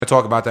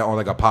talk about that on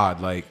like a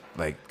pod. Like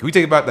can we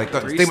think about think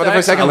about that for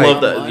a second? I like,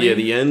 love that. Yeah,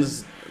 the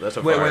ends. That's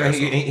a fire.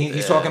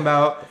 He's talking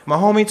about my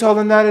homie told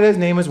him that his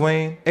name is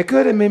Wayne. It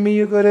could have been me.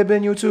 It could have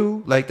been you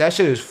too. Like that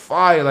shit is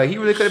fire. Like he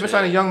really could have been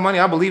signing Young Money.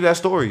 I believe that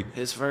story.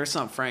 His verse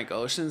on Frank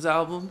Ocean's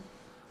album.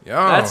 Yo,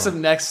 that's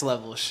some next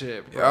level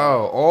shit, bro.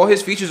 Yo, all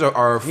his features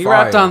are he fire.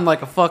 rapped on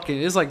like a fucking.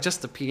 It's like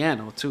just the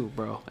piano too,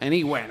 bro. And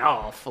he went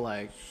off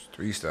like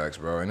 3 stacks,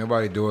 bro. Ain't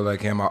nobody do it like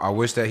him. I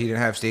wish that he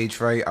didn't have stage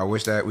fright. I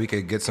wish that we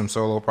could get some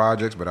solo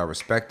projects, but I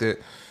respect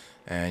it.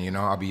 And you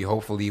know, I'll be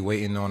hopefully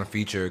waiting on a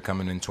feature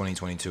coming in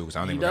 2022 because I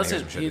don't think we're gonna hear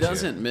some shit. He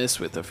doesn't miss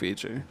with a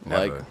feature.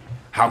 Never. Like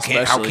how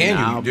can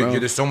now, you?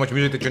 There's so much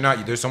music that you're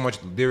not. There's so much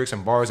lyrics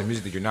and bars and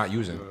music that you're not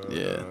using.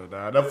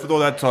 Yeah. Enough with all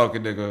that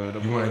talking,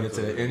 nigga. You want to get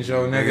to the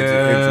intro,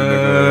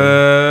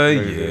 nigga?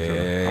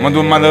 Yeah. I'm gonna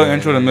do my little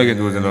intro. Then Megan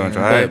do his little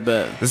intro. All right.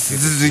 Bet. This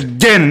is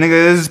again, nigga.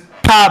 This is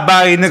Pop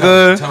Body,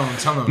 nigga.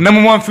 Tell him.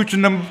 Number one future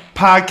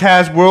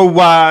podcast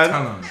worldwide.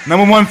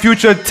 Number one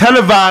future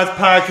televised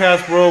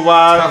podcast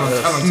worldwide.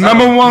 Tell him.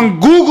 Number one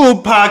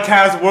Google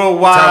podcast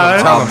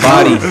worldwide. Tell him,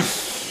 body.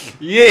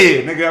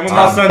 Yeah, nigga. I'm with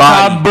my son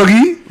Todd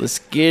Boogie. Let's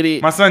get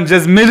it. My son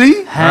Just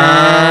Millie.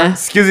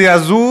 Skizzy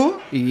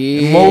Azul.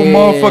 Yeah. More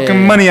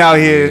motherfucking money out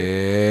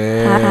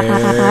here.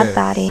 Hot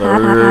body,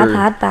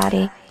 hot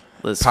body.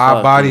 Let's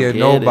Pop body or get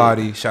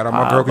nobody. it. Shout out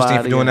my Pop broker Steve for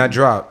body doing that and-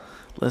 drop.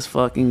 Let's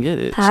fucking get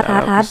it. Hot Shout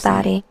out hot to Steve.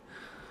 body.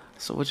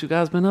 So what you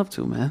guys been up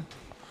to, man?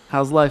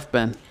 How's life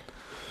been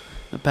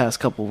the past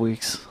couple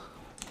weeks?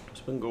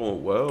 It's been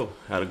going well.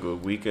 Had a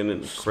good weekend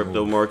in the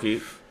crypto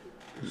market.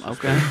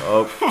 Okay.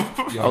 Up.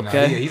 Yo,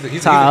 Okay. Nah,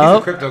 he's Tie a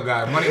up. crypto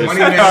guy. Money Shit's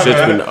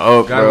manager. been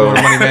up, Gotta go bro.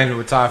 to money management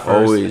retire first.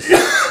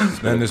 Always.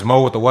 Then there's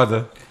Mo with the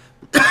weather.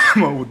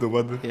 With the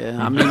weather.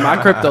 Yeah, I mean my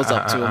crypto's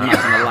up too. I'm not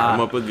gonna lie.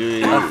 I'm up a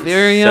good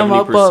Ethereum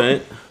up.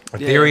 70%.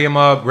 Ethereum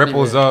up,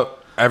 Ripple's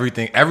up,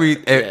 everything.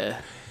 Yeah.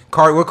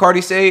 What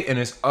Cardi say? And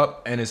it's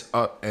up, and it's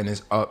up, and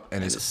it's up,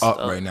 and it's it's up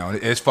up. right now.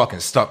 It's fucking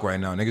stuck right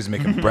now. Niggas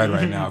making bread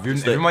right now.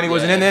 If your money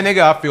wasn't Yeah. in there,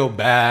 nigga, I feel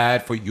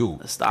bad for you.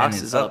 The stocks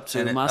it's is up, up too.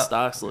 and My it's up.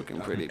 stock's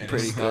looking pretty good.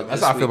 That's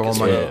this how I feel week about as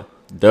my money. well.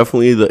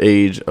 Definitely the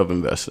age of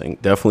investing.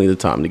 Definitely the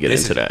time to get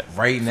This into is that.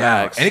 right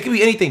now. Facts. And it can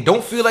be anything.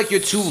 Don't feel like you're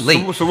too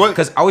late. So what-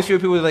 Because I always feel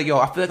people are like, yo,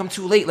 I feel like I'm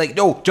too late. Like,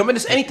 no, jump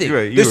into anything. You're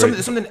right, There's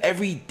something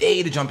every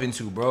day to jump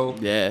into, bro.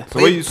 Yeah. So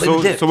what you Play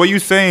the dip. so what you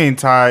saying,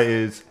 Ty,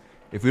 is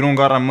if we don't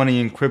got our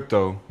money in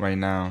crypto right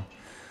now,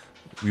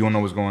 we don't know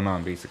what's going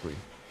on, basically.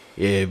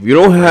 Yeah, if you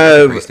don't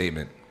have Great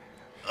statement.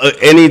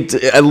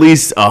 at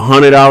least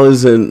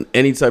 $100 in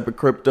any type of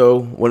crypto,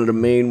 one of the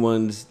main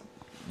ones,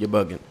 you're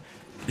bugging.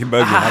 You're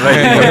bugging. I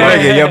like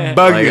it. You're bugging. You're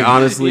bugging. Like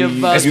honestly, You're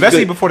bugging.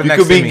 Especially before the you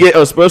next could be stimmy.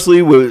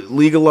 especially with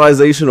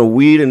legalization of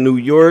weed in New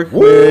York.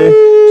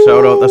 Man.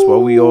 Shout out, that's why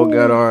we all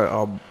got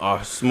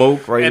our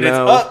smoke right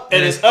now.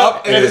 and it's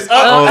up, and it's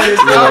Oh, up, and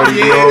it's you up, already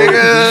yeah, know.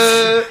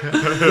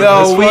 nigga.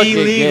 Yo, we fucking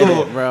get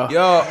legal, it, bro.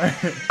 Yo,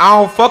 I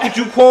don't fuck with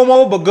you,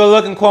 Cuomo, but good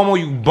looking Cuomo,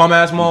 you bum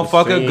ass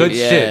motherfucker. Good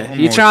Yeah, shit.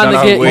 he on, trying shout to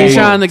out get Wade. he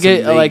trying to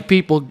get Some like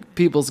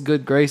people's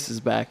good graces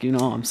back. You know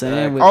what I'm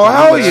saying? With Oh, the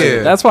hell new shit.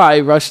 yeah. That's why I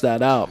rushed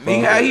that out, bro.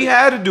 He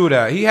had to do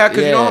that. He had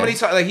because you know how Yeah. many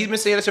times like he's been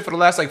saying that shit for the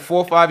last like 4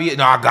 or 5 years.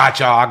 No, I got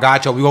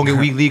y'all. We gonna get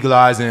weed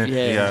legalized and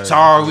Yeah.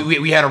 sorry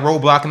we had a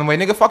roadblock in the way,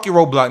 nigga. Fuck your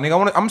roadblock,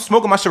 nigga. I'm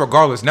smoking my shit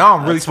regardless. Now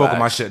I'm really That's smoking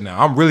my facts. shit now.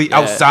 I'm really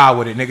outside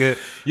with it, nigga.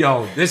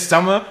 Yo, this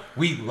summer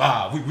we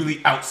live. We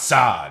really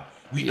outside.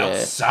 We Yeah.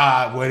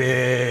 outside with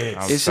it.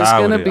 It's just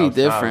Outside gonna with it, be outside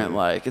different. with it.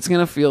 Like it's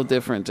gonna feel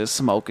different just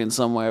smoking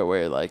somewhere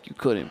where like you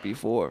couldn't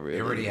before. Really,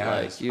 It already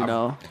has. Like, you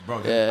know, bro.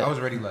 yeah. I was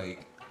already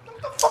like,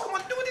 what the fuck am I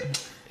doing?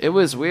 It? It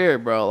was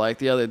weird, bro. Like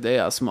the other day,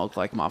 I smoked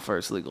like my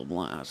first legal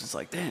blunt. I was just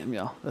like, damn,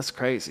 yo, that's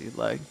crazy.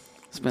 Like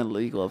it's been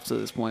legal up to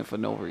this point for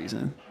no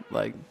reason.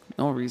 Like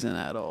no reason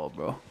at all,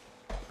 bro.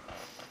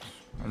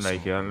 I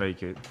like it. You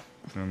know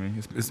what I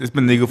mean? It's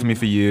been legal for me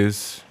for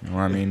years. You know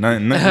what I mean?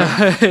 Nothing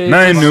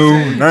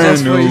new.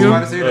 Just for you. Why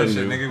to say that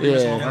shit, nigga? We been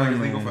smoking like it's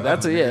legal forever.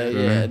 That's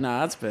yeah.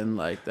 Nah, it's been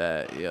like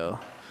that, yo.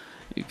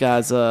 You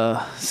guys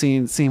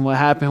seen what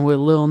happened with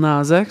Lil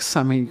Nas X?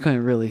 I mean, you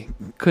couldn't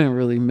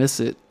really miss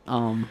it.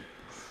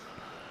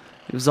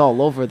 It was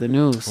all over the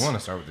news. I want to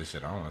start with this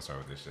shit. I don't want to start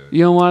with this shit.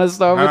 You don't want to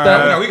start with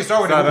that? No, we can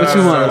start with it. What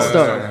you wanna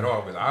start? that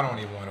off, 'cause I don't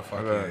even want to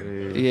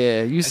fucking.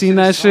 Yeah, you seen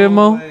that shit,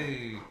 Mo?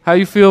 How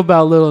you feel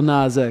about Lil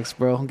Nas X,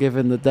 bro?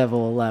 Giving the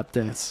devil a lap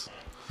dance.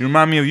 You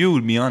remind me of you,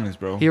 to be honest,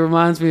 bro. He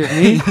reminds me of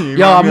me. Yo,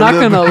 remind I'm me not a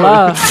little gonna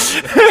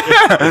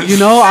lie. You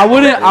know, I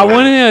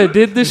wouldn't have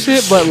did this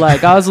shit, but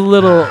like I was a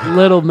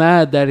little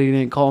mad that he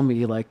didn't call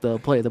me like to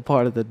play the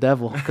part of the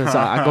devil because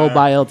I go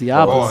by El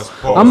Diablo. Pause.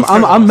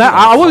 I'm mad.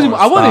 I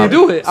wouldn't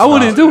do it. I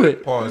wouldn't do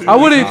it. Pause. I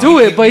wouldn't do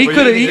it, but he But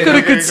could you have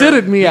need to-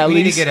 considered me at you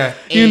need to least. get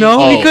a You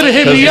know, he could have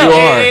hit me up.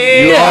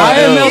 I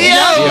am El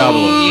Diablo.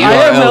 I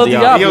am El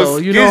Diablo.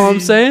 You know what I'm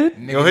saying?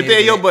 Yo, hit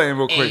the AO button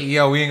real quick.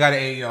 Yo, we ain't got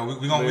an AO.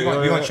 We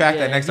gonna track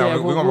that next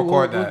time. We gonna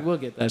record that. We'll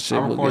get that shit.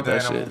 I'll We'll record get that that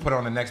and I'm shit. gonna put it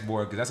on the next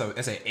board because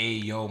that's an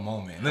AO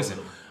moment. Listen,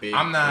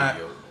 I'm not.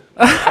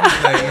 I'm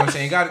just like, you know what I'm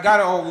saying? Got we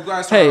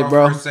gotta start Hey, off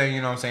bro. first saying,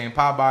 you know what I'm saying?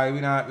 Pop body, we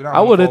not I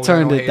would have homophobes,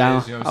 turned no it down.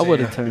 haters, you know what I I'm would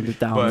have saying? turned it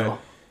down But though.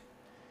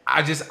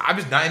 I'm just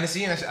not into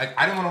seeing that shit. Like,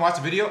 I didn't want to watch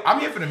the video. I'm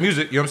here for the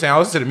music. You know what I'm saying? I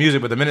listen to the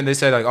music, but the minute they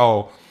said like,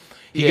 oh,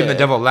 he giving the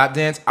devil a lap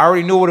dance, I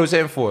already knew what it was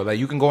hitting for. Like,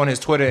 you can go on his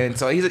Twitter and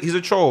so he's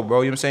a troll,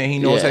 bro. You know what I'm saying? He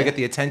knows how to get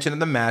the attention of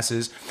the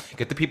masses,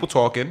 get the people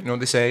talking. You know what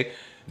they say?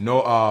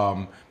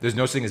 No, there's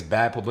no thing as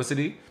bad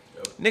publicity.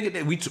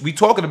 Nigga, we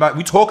talking about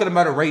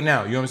it right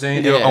now. You know what I'm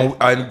saying? Yeah.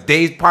 On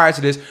days prior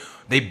to this,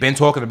 they've been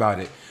talking about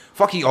it.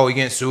 Fuck he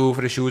getting sued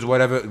for the shoes,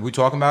 whatever. We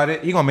talking about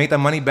it. He gonna make that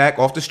money back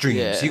off the streams.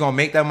 Yeah. He gonna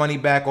make that money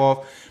back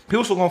off.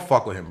 People still gonna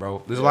fuck with him,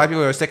 bro. There's a lot of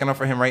people that are sticking up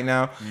for him right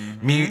now.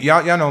 Me,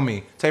 y'all know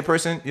me. Type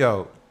person,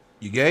 yo,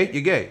 you gay,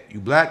 you gay. You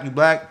black, you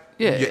black.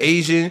 Yeah. You're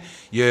Asian,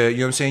 you know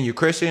what I'm saying? You're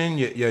Christian,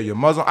 you're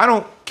Muslim. I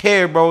don't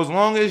care, bro. As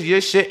long as your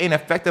shit ain't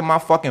affecting my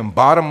fucking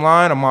bottom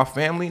line or my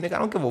family, nigga, I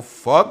don't give a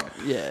fuck.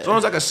 Yeah. As long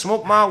as I can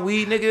smoke my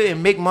weed, nigga,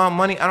 and make my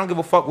money, I don't give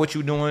a fuck what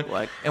you doing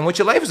and what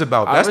your life is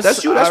about.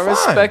 That's you. That's fine. I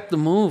respect the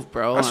move,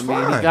 bro. That's he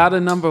fine. got a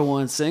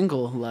 #1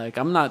 single. Like,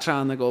 I'm not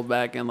trying to go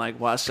back and like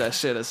watch that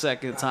shit a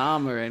second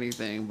time or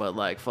anything, but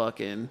like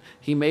fucking,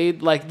 he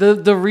made like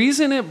the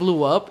reason it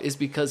blew up is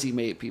because he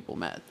made people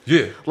mad.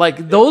 Yeah.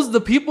 Like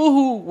the people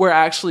who were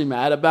actually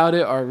mad about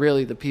it are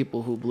really the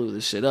people who blew the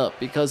shit up,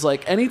 because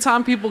like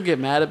anytime people get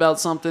mad about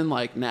something,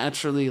 like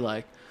naturally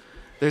like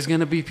there's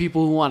gonna be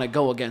people who want to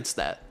go against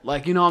that.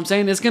 Like, you know what I'm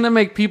saying? It's gonna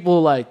make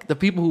people like the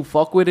people who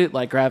fuck with it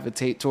like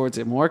gravitate towards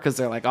it more because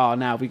they're like, oh,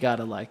 now we got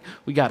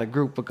a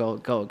group to go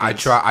against. I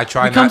try. It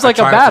becomes not, like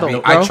I try a battle. Not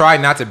to be, bro. I try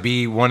not to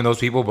be one of those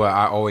people, but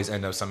I always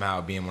end up somehow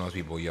being one of those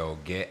people. Yo,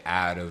 get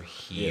out of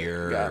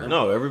here.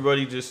 No,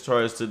 everybody just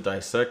tries to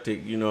dissect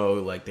it. You know,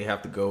 like they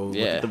have to go look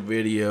at the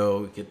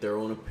video, get their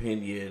own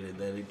opinion, and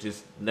then it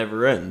just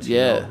never ends. You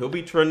know? He'll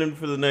be trending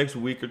for the next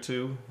week or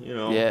two. You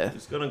know,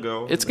 it's gonna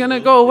go. It's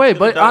gonna go away,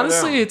 but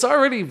honestly, it's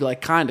already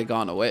like kind of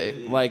gone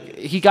away. Like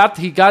he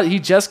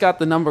just got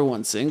the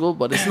 #1 single,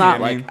 but it's not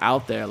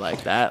out there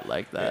like that.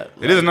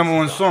 It is a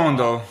 #1 song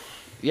though.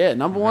 Yeah,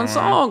 #1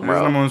 song,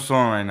 bro. It's #1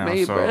 song right now.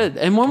 Made so. bread.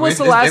 And when was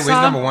the last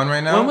time? #1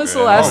 right now. When was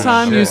the last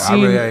time you seen?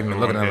 I really ain't even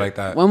looking at it like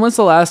that. When was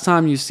the last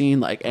time you seen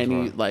like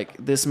any like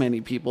this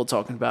many people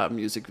talking about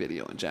music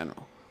video in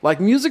general? Like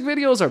music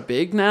videos are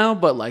big now,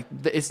 but like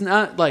it's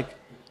not like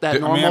that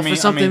normal for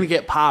something to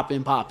get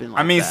popping. Like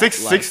I mean, that.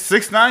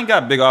 6ix9ine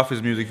got big off his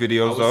music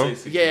videos though.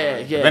 Yeah.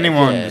 If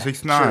anyone,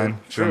 6ix9ine.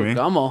 True.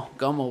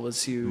 Gummo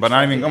was huge. But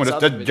not even His Gummo.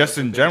 other Just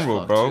in videos general,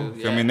 were bro.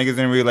 too, I mean, niggas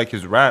didn't really like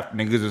his rap.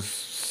 Niggas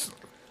just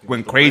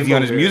went crazy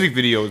on his music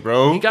videos,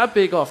 bro. He got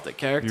big off the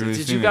character. Really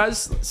Did you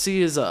guys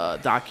see his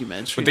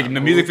documentary? But the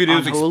music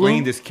videos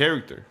explained this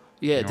character.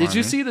 Yeah, You know did what you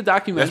I mean? see the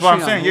documentary? That's what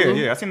I'm saying. on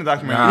Hulu? Yeah, I seen the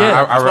documentary. Nah,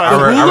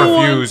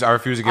 Yeah. I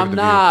refuse to give it the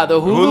Nah, the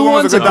view. Hulu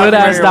one's a good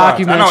ass I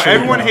documentary. know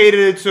everyone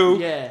hated it too.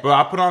 Yeah. But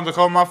I put on to a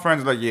couple of my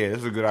friends like, yeah, this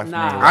is a good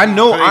documentary. Nah. I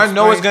know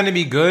Explain- it's gonna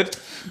be good,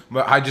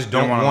 but I just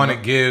don't wanna want to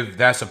know. give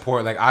that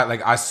support.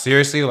 I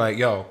seriously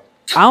yo.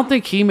 I don't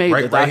think he made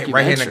Right- the right- documentary.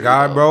 right hand to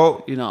God, though.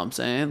 bro. You know what I'm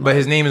saying? But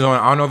his name is on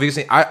it. I don't know if he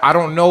gets I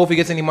don't know if he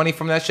gets any money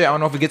from that shit. I don't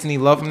know if he gets any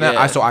love from that.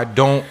 Yeah. So I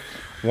don't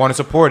want to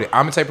support it.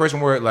 I'm the type of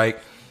person where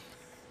like,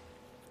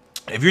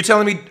 if you're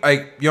telling me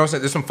like, you know what I'm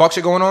saying, there's some fuck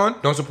shit going on,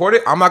 don't support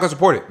it, I'm not gonna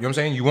support it. You know what I'm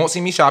saying? You won't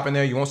see me shopping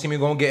there, you won't see me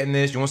going getting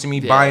this, you won't see me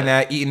buying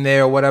that, eating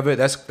there or whatever.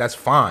 That's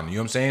fine. You know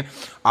what I'm saying?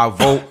 I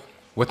vote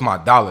with my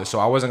dollars, so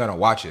I wasn't gonna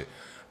watch it.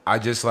 I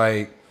just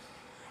like,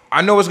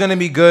 I know it's gonna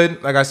be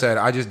good. Like I said,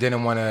 I just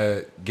didn't want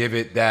to give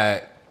it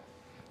that.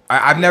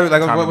 I've never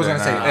what was I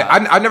gonna say?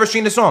 I've never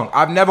streamed the song.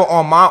 I've never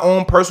on my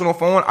own personal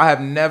phone. I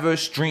have never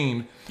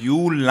streamed.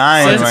 You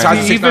lying Since right I-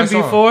 now. Even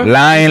before?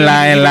 Lying.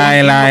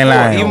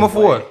 Even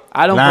before.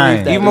 I don't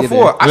Lying. believe that. Even either.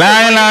 before.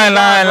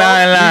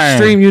 Lying. You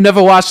stream. You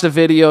never watched the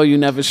video. You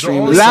never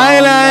streamed the song.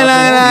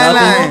 Lie.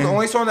 nothing. The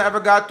only song that ever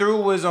got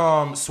through was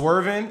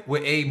Swervin'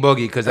 with A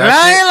Boogie, because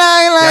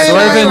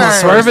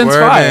Swervin's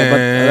fire, but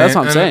that's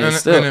what I'm saying.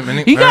 Still,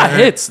 he got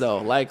hits though.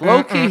 Like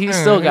low key, he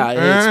still got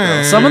hits,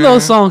 bro. Some of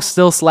those songs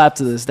still slap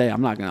to this day.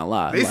 I'm not gonna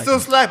lie. They Like, still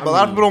slap, but a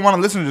lot of people don't want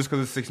to listen just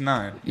because it's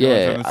 6ix9ine.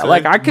 yeah,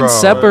 like I can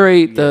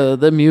separate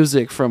the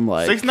music from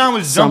like 6ix9ine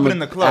was some jumping in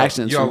the club.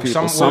 actions from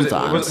people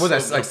sometimes. Was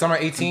that like summer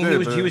 18?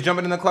 He was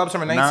jumping in the club.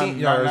 Summer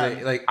 19. Nah.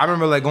 Like I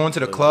remember like going to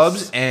the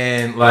clubs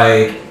and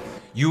like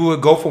you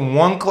would go from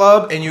one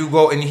club and you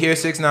go and you hear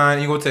 6ix9ine.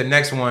 And you go to the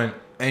next one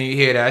and you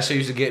hear that. That shit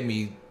used to get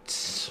me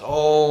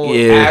so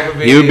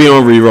aggravated. He would be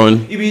on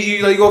rerun.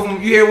 You go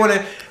from you hear one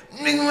of.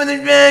 Nigga with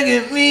a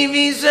dragon, me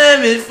be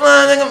savage,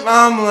 flying like a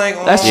I'm like,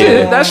 oh,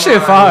 That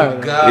shit fire.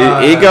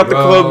 God, He got the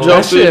bro. club jumping.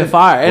 That shit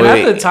fire. And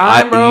at the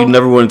time, bro, you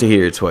never wanted to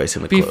hear it twice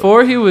in the club.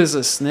 before he was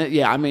a snitch,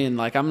 yeah, I mean,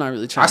 like, I'm not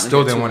really trying I to still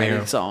hear didn't too wanna many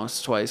hear him.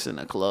 songs twice in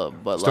a club,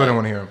 but Still like, didn't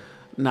want to hear him.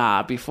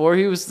 nah, before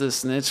he was the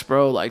snitch,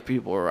 bro, like,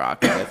 people were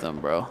rocking with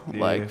him, bro.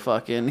 Like,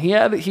 fucking, he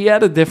had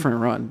a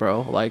different run,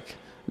 bro. Like,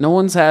 no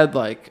one's had,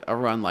 like, a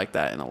run like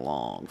that in a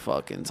long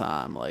fucking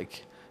time.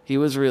 Like, he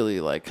was really,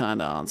 like,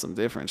 kind of on some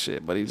different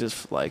shit, but he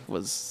just, like,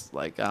 was,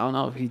 like, I don't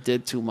know, he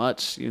did too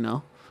much, you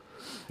know?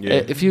 Yeah.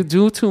 If you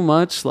do too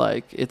much,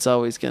 like, it's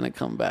always going to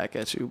come back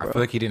at you, bro. I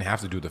feel like he didn't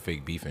have to do the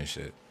fake beef and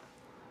shit.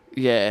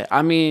 Yeah,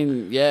 I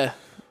mean, yeah.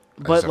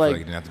 But, I feel like like,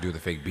 he didn't have to do the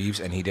fake beefs,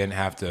 and he didn't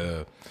have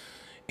to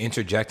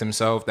interject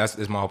himself. That's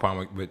my whole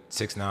problem with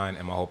 6ix9ine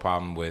and my whole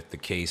problem with the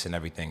case and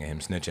everything and him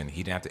snitching.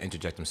 He didn't have to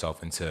interject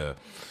himself into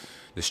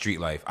the street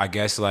life. I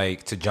guess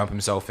like to jump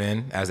himself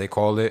in, as they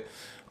call it,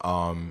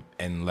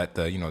 and let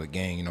the the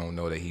gang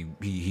know that he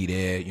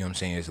there. You know what I'm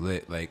saying? It's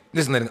lit. Like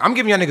listen, I'm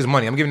giving y'all niggas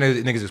money. I'm giving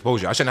niggas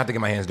exposure. I shouldn't have to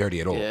get my hands dirty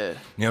at all. Yeah. You know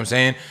what I'm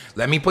saying?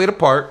 Let me play the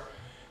part.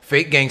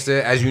 Fake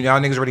gangster, as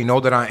y'all niggas already know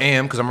that I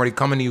am, because I'm already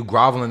coming to you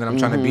groveling that I'm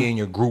trying to be in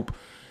your group.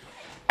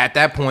 At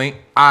that point,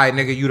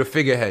 nigga, you the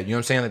figurehead. You know what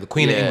I'm saying? Like the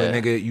Queen of England,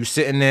 nigga. You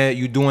sitting there,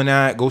 you doing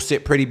that. Go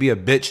sit pretty, be a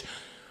bitch.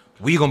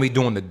 We gonna be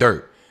doing the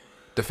dirt.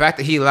 The fact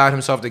that he allowed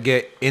himself to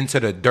get into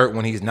the dirt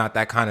when he's not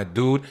that kind of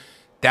dude,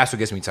 that's what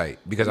gets me tight.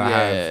 Because I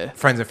have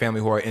friends and family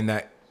who are in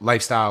that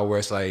lifestyle where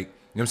it's like, you know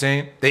what I'm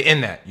saying? They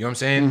in that. You know what I'm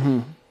saying? Mm-hmm.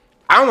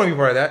 I don't want to be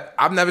part of that.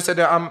 I've never said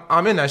that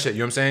I'm in that shit. You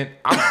know what I'm saying?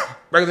 I'm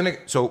regular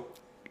nigga. So, you know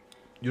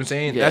what I'm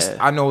saying? Yeah.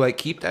 I know, like,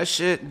 keep that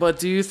shit. But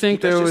do you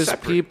think there was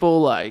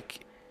people,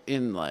 like,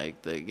 in,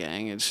 like, the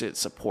gang and shit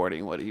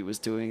supporting what he was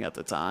doing at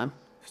the time?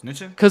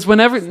 Snitching? Because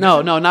whenever...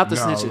 No, not the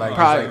snitching. Like,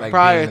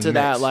 prior to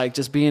that, mix. Like,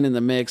 just being in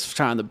the mix,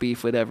 trying to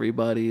beef with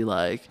everybody,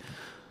 like...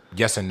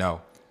 Yes and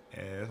no.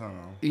 Yeah, I don't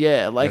know.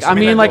 Yeah, like, I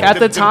mean, like, at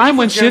the time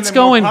when shit's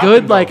going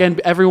good, like, and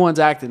everyone's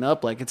acting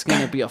up, like, it's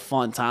going to be a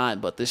fun time,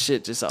 but this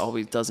shit just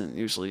always doesn't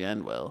usually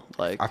end well.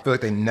 Like, I feel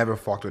like they never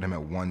fucked with him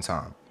at one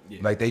time. Yeah.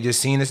 Like, they just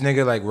seen this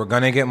nigga, like, we're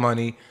gonna get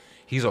money.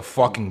 He's a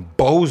fucking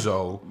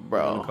bozo,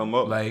 bro. Come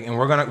up. Like, and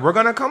we're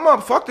gonna come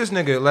up. Fuck this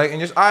nigga. Like, and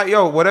just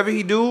whatever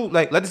he do,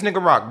 like, let this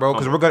nigga rock, bro.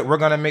 Because we're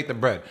gonna make the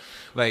bread.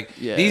 Like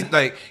these,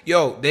 like,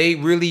 they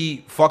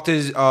really fucked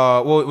his.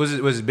 Was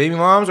his baby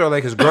moms or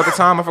like his girl at the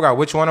time? I forgot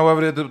which one or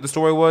whatever the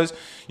story was. You know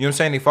what I'm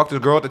saying? They fucked his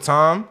girl at the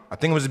time. I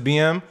think it was a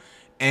BM,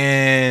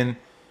 and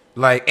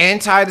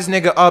tied this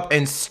nigga up,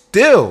 and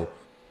still.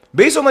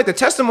 Based on like the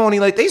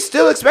testimony, like they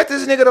still expect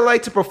this nigga to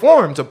like to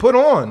perform, to put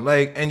on,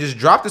 like, and just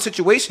drop the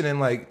situation and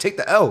like take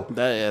the L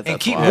and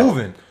keep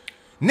moving.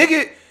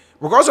 Nigga,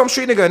 regardless if I'm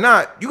street nigga or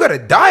not, you gotta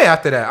die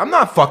after that. I'm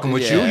not fucking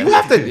with you. You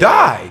have to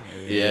die.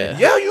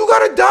 Yeah, you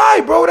gotta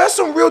die, bro. That's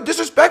some real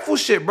disrespectful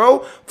shit, bro.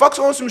 Fuck's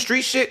on some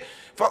street shit.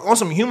 Fuck on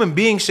some human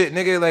being shit,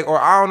 nigga. Like, or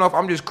I don't know if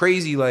I'm just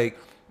crazy, like.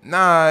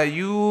 Nah,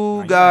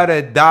 you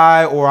gotta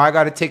die, or I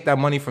gotta take that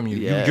money from you.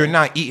 Yeah. You're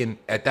not eating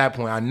at that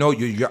point. I know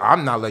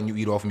I'm not letting you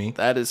eat off me.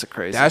 That is a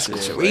crazy. That's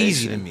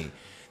crazy to me.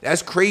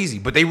 That's crazy.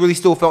 But they really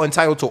still felt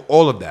entitled to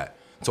all of that,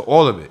 to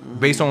all of it,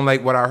 based on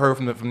like what I heard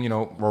from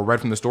or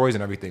read from the stories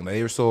and everything. Like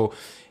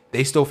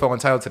they still felt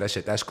entitled to that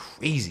shit. That's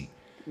crazy.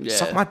 Yeah.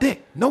 Suck my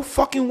dick. No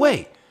fucking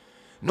way.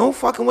 No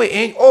fucking way.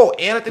 And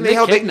I think they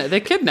kidnapped him.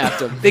 They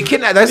kidnapped him. They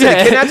kidnapped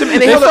him,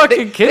 and they held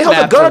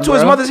a gun up to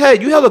his mother's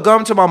head. You held a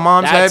gun to my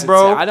mom's head,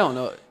 bro. I don't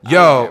know. Yo, I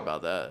don't hear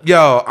about that.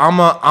 Yo,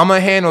 I'ma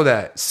handle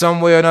that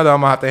some way or another.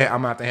 I'm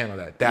gonna have to handle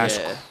that. That's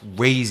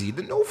crazy.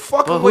 No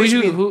fucking way.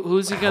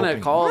 Who's he gonna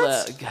call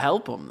that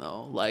help him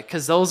though? Like,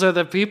 cause those are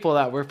the people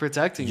that we're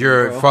protecting.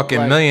 You're a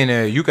fucking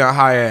millionaire. You can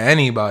hire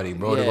anybody,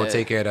 bro, to go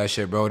take care of that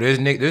shit, bro. There's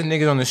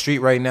niggas on the street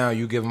right now.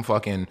 You give them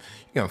 $500.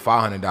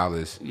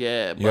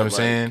 Yeah, you know what I'm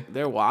saying?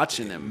 They're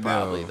watching him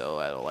probably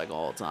though at like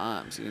all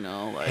times. You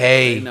know, like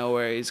they know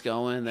where he's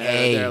going.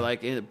 They're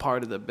like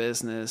part of the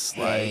business.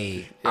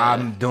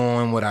 I'm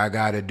doing what I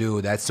gotta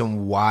do. That's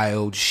some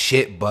wild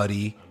shit,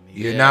 buddy.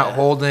 You're not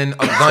holding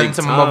a gun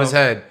to my mother's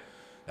head.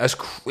 That's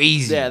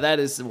crazy. Yeah, that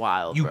is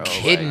wild. You bro.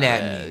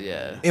 kidnapped me.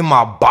 Yeah. In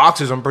my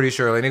boxers, I'm pretty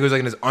sure. Like niggas like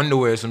in his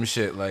underwear or some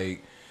shit.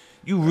 Like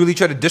you really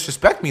try to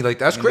disrespect me. Like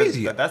that's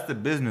crazy. That's the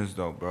business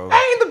though, bro.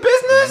 That ain't the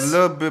business. It's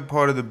a little bit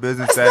part of the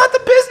business. That's not the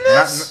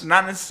business.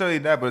 Not necessarily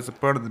that, but it's a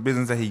part of the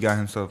business that he got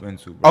himself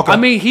into, bro. Okay. I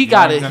mean, he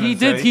got it. He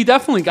did. He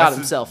definitely got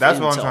himself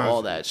into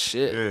all that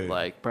shit. Yeah.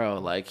 Like, bro,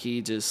 like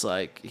he just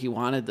like he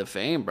wanted the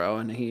fame, bro,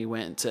 and he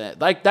went to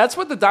like that's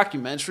what the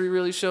documentary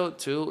really showed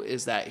too,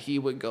 is that he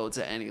would go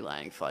to any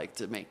length like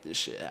to make this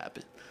shit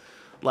happen.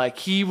 Like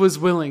he was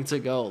willing to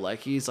go. Like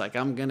he's like,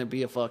 I'm gonna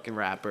be a fucking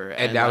rapper,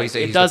 and now like,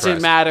 it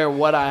doesn't matter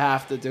what I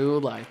have to do.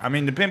 Like, I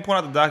mean, to pinpoint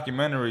out the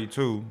documentary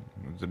too,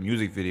 the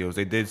music videos,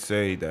 they did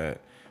say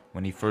that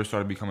when he first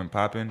started becoming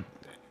popping,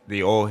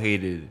 they all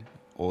hated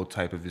all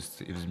type of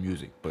his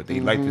music, but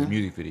they liked his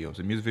music videos.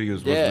 The music videos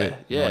was lit.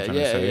 Yeah,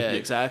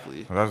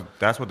 exactly. So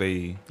that's what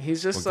they.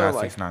 He's just got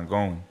 6ix9ine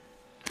going.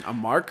 A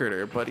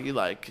marketer, but he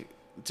like.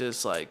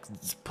 Just like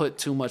put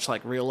too much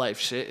like real life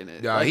shit in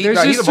it. Yeah, like,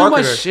 there's just too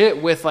much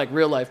shit with like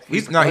real life.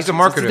 He's a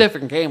marketer. It's a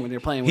different game when you're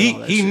playing with all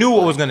that he shit. knew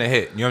what was gonna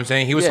hit. You know what I'm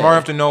saying? He was smart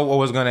enough to know what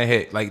was gonna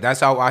hit. Like that's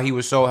how he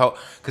was so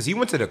helped. Because he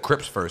went to the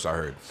Crips first. I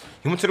heard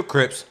he went to the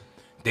Crips.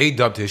 They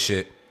dubbed his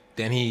shit.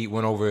 Then he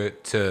went over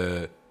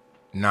to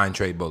 9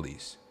 Trey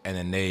Bullies, and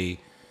then they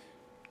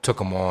took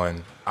him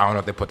on. I don't know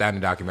if they put that in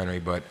the documentary,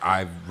 but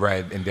I've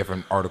read in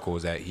different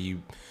articles that he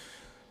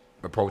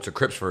approached the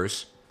Crips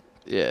first.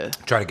 Yeah,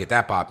 try to get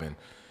that popping.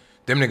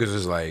 Them niggas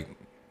was like,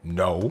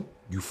 no,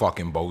 You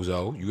fucking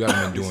bozo. You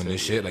haven't been doing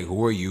this shit. Like,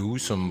 who are you?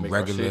 Some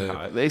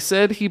regular. They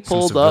said he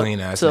pulled up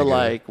to,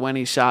 like, when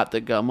he shot the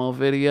Gummo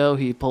video,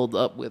 he pulled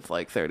up with,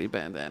 like, 30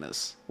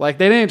 bandanas. Like,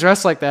 they didn't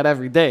dress like that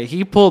every day.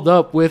 He pulled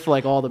up with,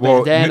 like, all the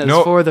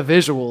bandanas for the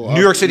visual.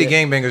 New York City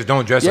gangbangers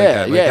don't dress like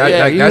that.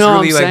 Like, that's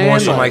really, like,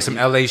 more some, like, some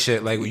LA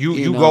shit. Like,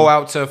 you go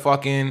out to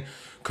fucking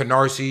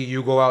Canarsie,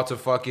 you go out to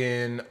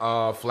fucking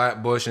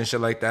Flatbush and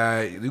shit like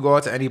that. You go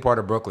out to any part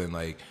of Brooklyn.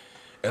 Like,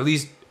 at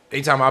least...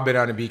 Anytime I've been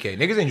out in BK,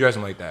 niggas ain't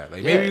dressing like that.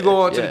 Like, maybe you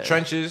go out to the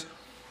trenches,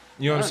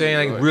 you know what I'm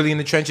saying? Like, really in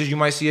the trenches, you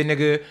might see a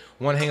nigga,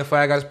 one hang a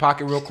flag out his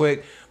pocket real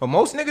quick. But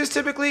most niggas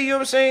typically, you know what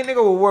I'm saying? Nigga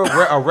will wear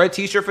a red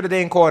t-shirt for the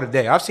day and call it a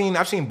day. I've seen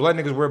blood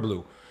niggas wear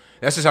blue.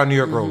 That's just how New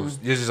York rolls.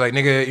 It's just like,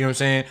 nigga, you know what I'm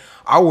saying?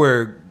 I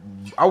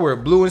wear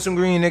blue and some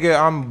green, nigga.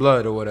 I'm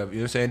blood or whatever. You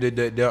know what I'm saying?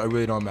 It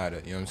really don't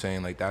matter. You know what I'm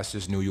saying? Like, that's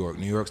just New York.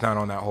 New York's not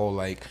on that whole,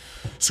 like,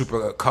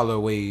 super color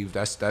wave.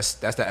 That's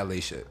the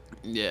LA shit.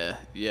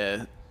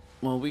 Yeah.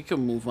 Well, we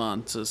can move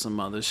on to some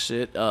other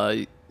shit.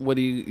 What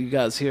do you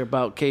guys hear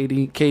about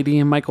KD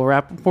and Michael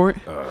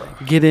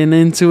Rappaport? Getting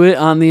into it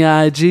on the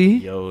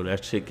IG. Yo,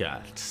 that shit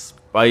got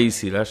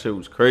spicy. That shit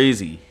was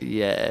crazy.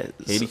 Yeah.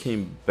 KD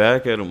came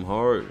back at him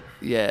hard.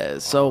 Yeah.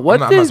 So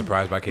what? I'm not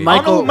surprised by KD. I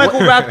don't know who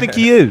Michael Rapp think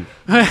he is.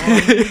 I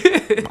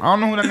don't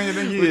know who that nigga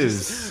think he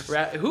is.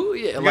 Who?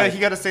 Yeah, like, he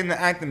got to stay in the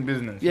acting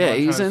business. Yeah,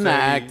 he's in the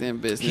acting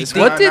business.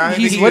 What did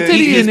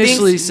he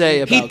initially say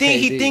about KD?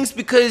 He thinks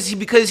because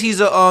he's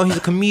a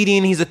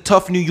comedian, he's a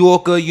tough New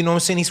Yorker. You know what I'm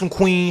saying? He's from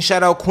Queens.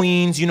 Shout out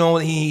Queens. You know,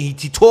 he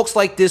talks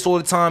like this all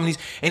the time.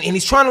 And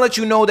he's trying to let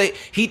you know that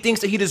he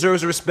thinks that he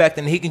deserves respect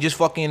and he can just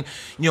fucking,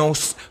 you know,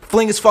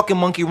 fling his fucking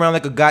monkey around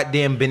like a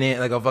goddamn banana,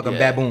 like a fucking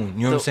baboon.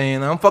 You know what I'm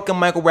saying? I'm fucking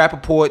Michael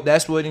Rappaport.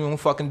 That's what I'm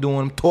fucking doing.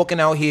 I'm talking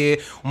out here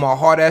with my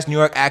hard ass New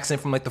York accent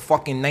from like the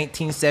fucking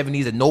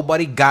 1970s that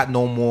nobody got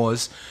no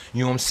mores.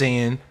 You know what I'm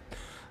saying?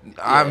 Yeah.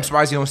 I'm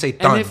surprised you don't say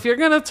done. And if you're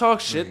gonna talk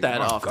shit that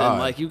often,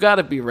 like, you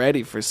gotta be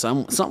ready for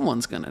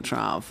someone's gonna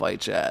try and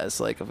fight your ass,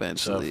 like,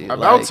 eventually.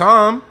 About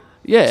time.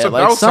 Yeah,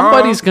 like,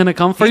 somebody's gonna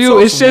come for you.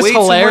 It's just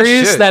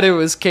hilarious that it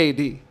was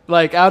KD.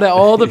 Like, out of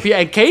all the people,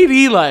 and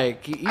KD,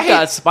 like, he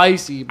got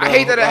spicy, bro. I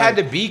hate that it had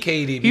to be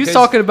KD. He was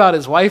talking about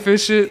his wife and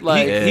shit.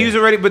 Like, he was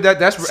already, but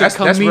that's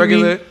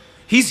regular.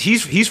 He's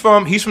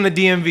from the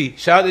DMV.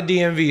 Shout out to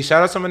DMV.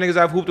 Shout out to some of the niggas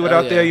I've hooped with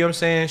out there. You know what I'm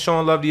saying?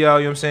 Showing love to y'all.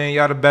 You know what I'm saying?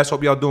 Y'all the best.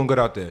 Hope y'all doing good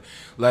out there.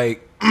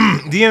 Like,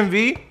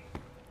 DMV,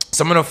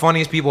 some of the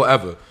funniest people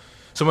ever.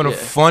 Some of the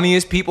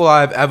funniest people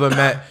I've ever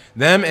met.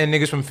 Them and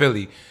niggas from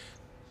Philly.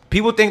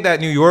 People think that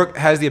New York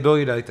has the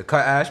ability to, like, to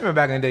cut ass. Remember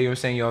back in the day, you know what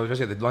I'm saying? Yo,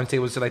 especially at the lunch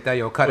table and shit like that.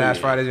 Yo, cut ass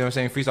Fridays, you know what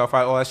I'm saying? Freestyle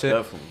Friday, all that shit.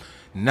 Definitely.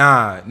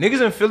 Nah, niggas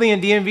in Philly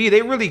and DMV,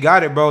 they really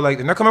got it, bro. Like,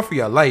 they're coming for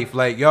your life.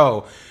 Like,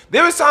 yo,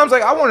 there was times,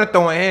 like, I want to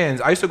throw in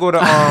hands. I used to go to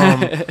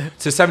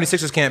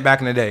 76ers camp back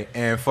in the day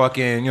and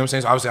fucking, you know what I'm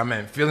saying? So obviously I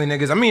met Philly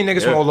niggas. I mean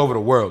niggas from all over the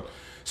world.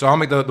 So I'll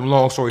make the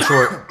long story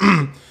short.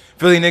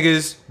 Philly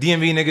niggas,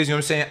 DMV niggas, you know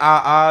what I'm saying?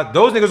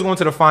 Those niggas going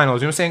to the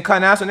finals, you know what I'm saying?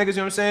 Cutting ass with niggas, you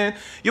know what I'm saying?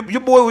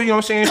 Your boy, you know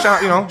what I'm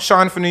saying?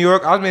 Sean from New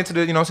York. I was made to the,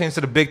 you know what I'm saying,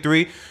 to the big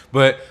three.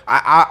 But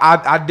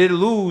I did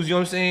lose, you know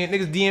what I'm saying?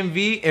 Niggas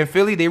DMV and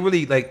Philly, they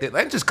really, like,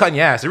 they're just cutting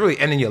your ass. They're really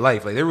ending your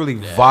life. Like, they're really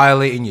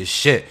violating your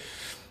shit.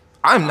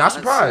 I'm not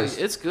surprised.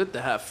 It's good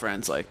to have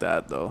friends like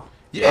that, though.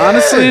 Yeah.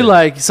 Honestly,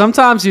 like,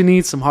 sometimes you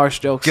need some harsh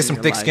jokes. Get some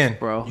thick skin,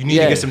 bro. You need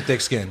to get some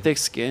thick skin. Thick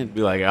skin.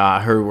 Be like,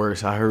 I heard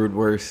worse.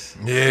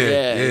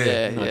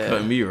 Yeah. Not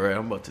cutting me right.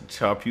 I'm about to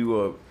chop you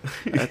up.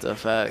 That's a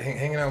fact.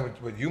 Hanging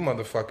out with you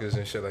motherfuckers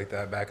and shit like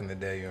that back in the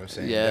day, you know what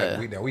I'm saying?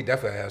 Yeah. We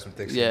definitely have some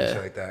thick skin and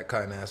shit like that.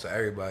 Cutting ass for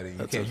everybody.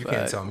 You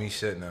can't tell me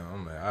shit now.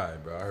 I'm like, all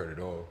right, bro. I heard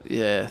it all.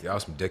 Yeah.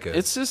 Y'all some dickheads.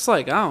 It's just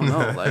like, I don't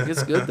know. Like,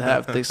 it's good to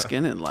have thick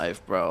skin in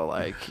life, bro.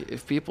 Like,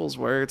 if people's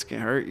words can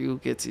hurt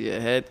you, get to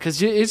your head.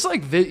 Because it's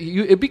like,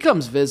 it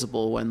becomes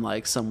visible when,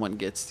 like, someone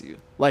gets to you.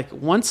 Like,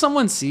 once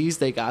someone sees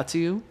they got to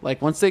you, like,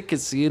 once they can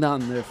see it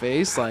on their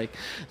face, like,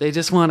 they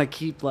just want to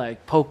keep,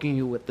 like, poking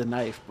you with the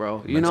knife,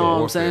 bro. You know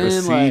what I'm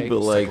saying? Like, but,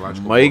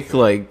 like, Mike,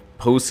 like,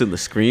 posting the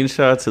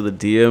screenshots of the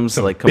DMs,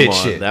 some like, come on,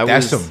 shit.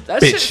 That's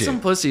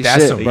some pussy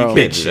that's shit, some bro.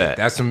 bitch shit.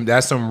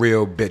 That's some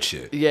real bitch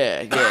shit.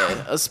 Yeah.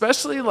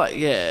 Especially, like,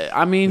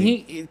 I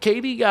mean,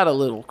 KD got a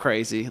little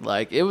crazy.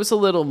 Like, it was a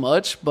little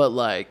much, but,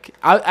 like,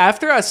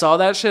 after I saw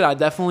that shit, I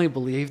definitely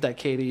believed that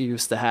KD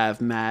used to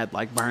have mad,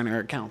 like, burner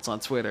accounts on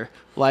Twitter.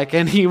 Like,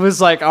 and he was,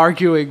 like,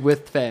 arguing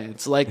with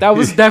fans. Like, that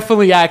was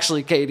definitely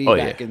actually KD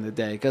back in the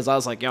day. Because I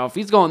was like, yo, if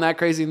he's going that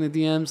crazy in the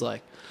DMs,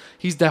 like,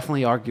 he's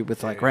definitely argued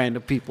with, like,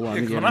 random people on the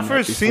internet. When I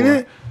first seen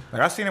it,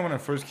 like, I seen it when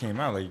it first came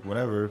out, like,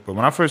 whatever. But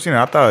when I first seen it,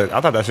 I thought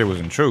that shit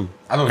wasn't true.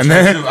 I thought it was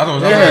true too.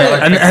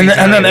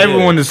 And then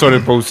everyone just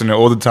started posting it.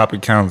 All the top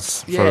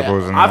accounts started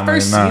posting it. I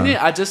first seen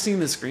it. I just seen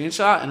the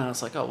screenshot, and I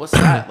was like, oh, what's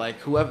that? Like,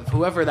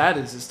 whoever that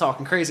is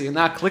talking crazy. And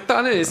I clicked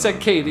on it. It said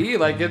KD,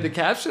 like, in the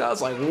caption. I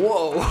was like,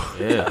 whoa.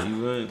 Yeah,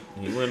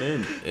 he went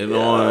in. And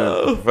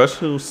on a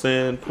professional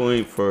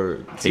standpoint for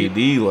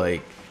KD,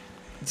 like,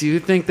 do you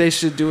think they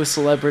should do a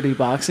celebrity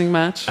boxing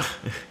match?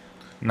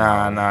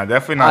 Nah,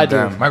 definitely not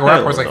them. Michael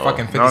Rappaport's like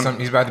fucking 50 something.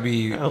 He's about to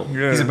be.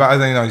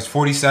 He's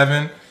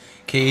 47.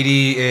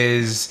 KD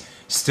is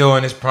still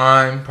in his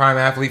prime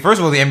athlete. First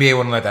of all, the NBA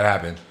wouldn't let that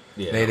happen.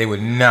 Yeah. They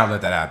would not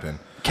let that happen.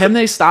 Can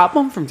they stop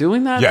him from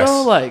doing that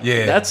though? Like,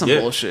 that's some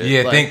bullshit.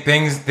 Yeah, like,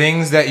 things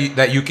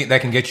that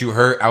can get you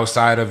hurt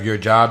outside of your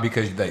job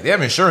because like they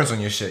have insurance on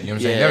your shit. You know what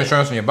I'm saying? They have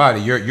insurance on your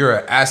body. You're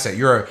an asset.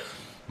 You're a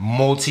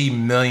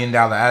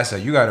multi-million-dollar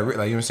asset. You gotta like you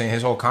know what I'm saying.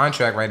 His whole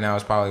contract right now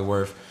is probably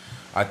worth.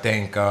 I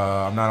think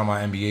I'm not on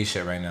my NBA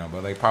shit right now,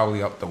 but like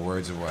probably up the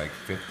words of like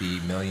 50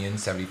 million,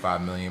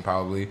 75 million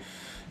probably.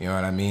 You know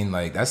what I mean?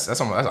 Like that's a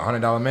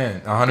 $100 man,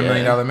 $100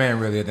 million man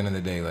really at the end of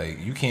the day. Like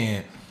you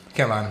can't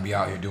let him be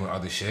out here doing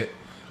other shit.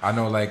 I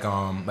know like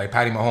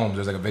Patty Mahomes,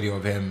 there's like a video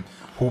of him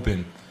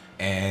hooping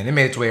and it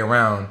made its way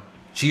around.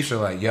 Chiefs are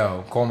like,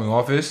 yo, call me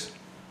office,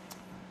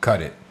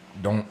 cut it.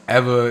 Don't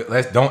ever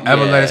let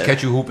us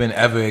catch you hooping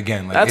ever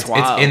again. Like that's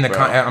wild, it's in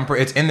the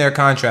it's in their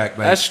contract.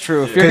 Like, that's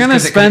true. If you're gonna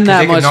spend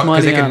that much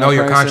money they can know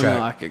your contract.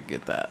 I could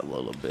get that a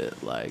little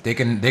bit. Like they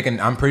can.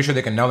 I'm pretty sure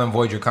they can null and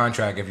void your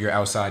contract if you're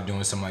outside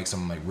doing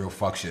some real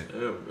fuck shit.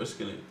 Yeah,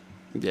 risking it.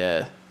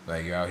 Yeah.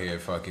 Like you're out here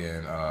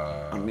fucking.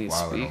 I mean,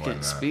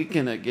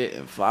 speaking of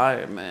getting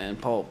fired, man,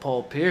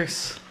 Paul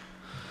Pierce.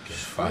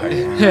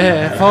 Fired.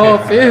 Yeah, Paul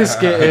Pierce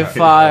getting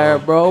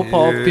fired, bro.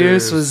 Paul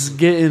Pierce was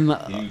getting.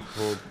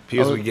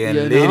 Pierce was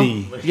getting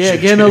litty. Yeah,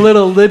 getting a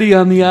little litty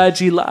on the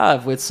IG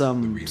Live with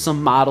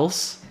some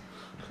models.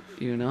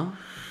 You know.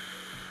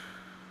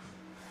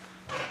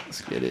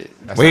 Let's get it.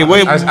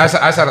 Wait. I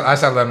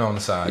started letting on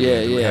the side.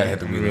 Yeah. Hit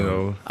the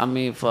reload. I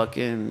mean,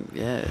 fucking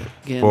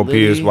Paul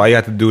Pierce, why you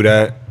have to do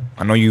that?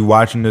 I know you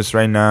watching this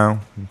right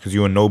now because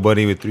you're a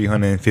nobody with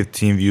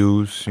 315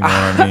 views. You know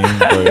what I mean?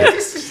 But,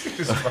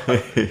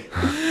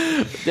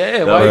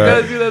 damn, why you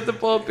gotta do that to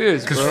Paul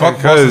Pierce, bro?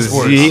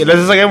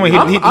 Because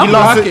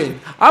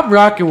I'm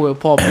rocking with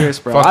Paul Pierce,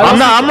 bro.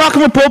 I'm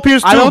rocking with Paul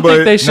Pierce too. I don't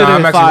think they should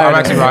have fired him. I'm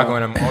actually rocking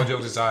with him. All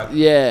jokes aside.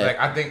 Yeah. Like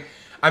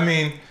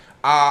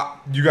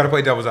you got to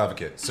play devil's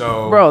advocate.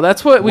 So, bro,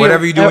 that's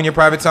whatever you do in your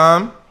private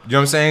time. You know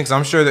what I'm saying? Because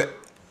I'm sure that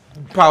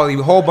probably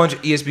a whole bunch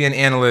of ESPN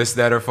analysts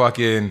that are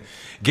fucking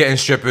getting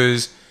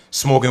strippers,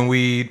 smoking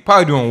weed,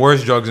 probably doing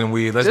worse drugs than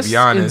weed. Let's be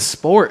honest. In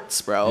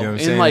sports, bro. You know what I'm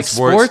in saying? like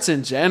sports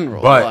in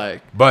general.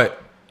 But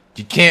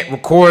you can't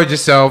record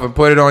yourself and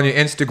put it on your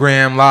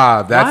Instagram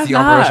live. That's the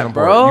operational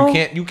bro.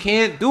 You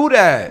can't do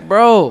that,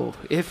 bro.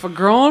 If a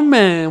grown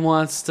man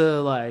wants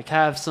to like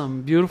have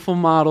some beautiful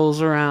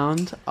models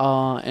around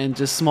and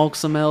just smoke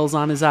some L's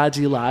on his IG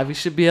Live, he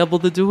should be able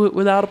to do it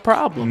without a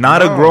problem.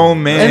 Not a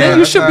grown man. And then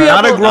you should be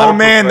not a grown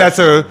man. That's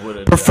a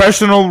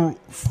professional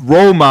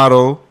role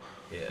model.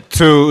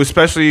 To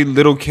especially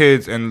little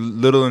kids and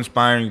little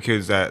inspiring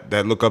kids that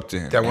look up to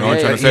him. You know what I'm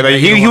trying to say?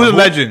 Like, he was a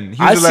legend.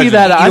 I see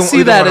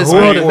that as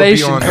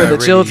motivation for the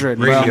children,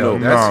 bro.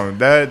 No,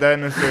 that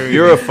necessarily.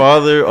 You're a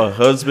father, a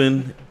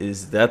husband.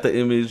 Is that the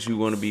image you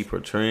want to be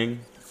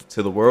portraying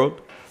to the world?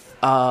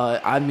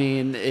 I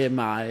mean, am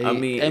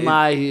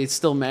I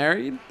still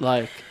married?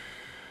 Like,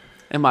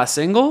 am I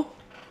single?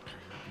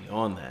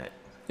 Beyond that.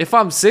 If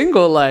I'm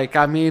single, like,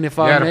 I mean, if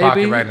I'm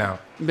maybe right now.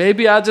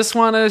 Maybe I just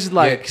want to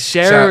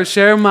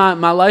share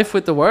my life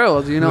with the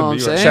world. You know what I'm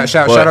saying?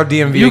 Shout out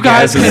DMV. You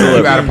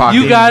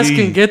guys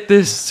can get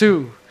this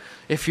too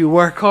if you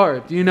work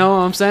hard. You know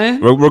what I'm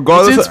saying?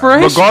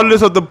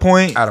 Regardless of the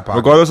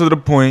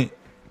point,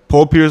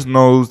 Paul Pierce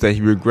knows that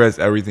he regrets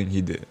everything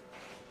he did.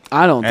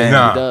 I don't think he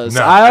does.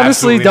 I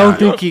honestly don't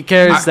think he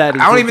cares that.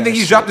 I don't even think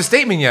he's dropped a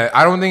statement yet.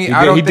 I don't think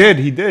he did.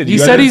 He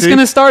said he's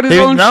gonna start his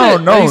own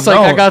shit. He's like,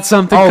 I got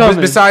something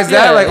coming. Besides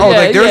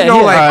that, there's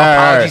no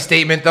apology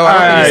statement though.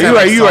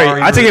 You're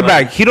right. I take it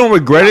back. He don't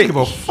regret it.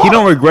 He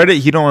don't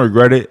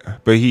regret it.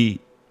 But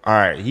he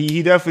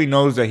definitely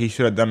knows that he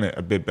should have done it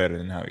a bit better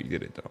than how he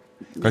did it though.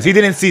 Because he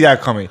didn't see that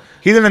coming.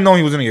 He didn't know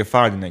he was gonna get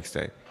fired the next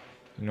day.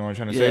 You know what I'm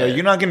trying to say? Like,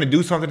 you're not going to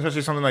do something,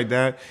 especially something like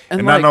that,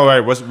 and not know,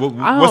 what's the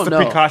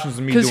precautions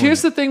of me doing it? Because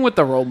here's the thing with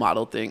the role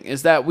model thing,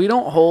 is that we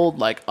don't hold,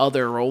 like,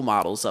 other role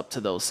models up to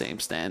those same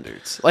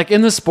standards. Like,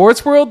 in the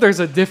sports world, there's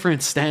a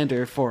different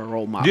standard for a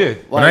role model. Yeah.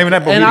 Like,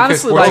 and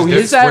honestly, like,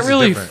 is that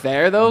really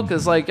fair, though?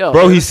 Because, like,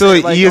 bro, he's still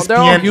an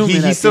ESPN,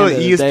 he's still an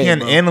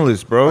ESPN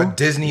analyst, bro. A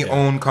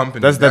Disney-owned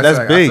company. That's big.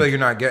 I feel like you're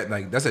not getting,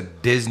 like, that's a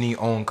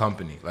Disney-owned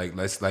company. Like,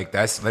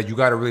 you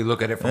got to really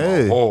look at it from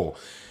a whole.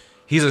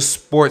 He's a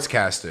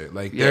sportscaster.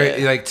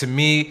 Like to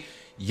me,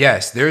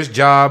 yes, there's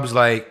jobs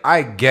like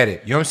I get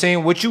it. You know what I'm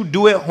saying? What you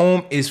do at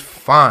home is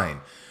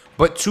fine.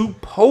 But to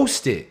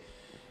post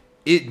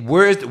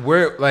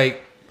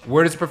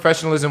where does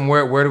professionalism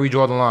where do we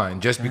draw the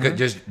line? Just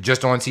because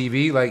just on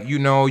TV? Like,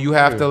 you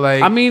have to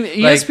like I mean,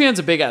 ESPN's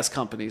a big ass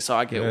company, so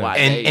I get why.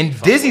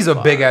 And Disney's a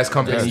big ass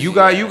company. You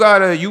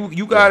gotta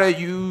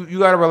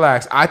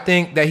relax. I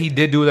think that he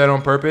did do that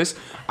on purpose.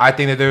 I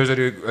think that there was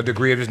a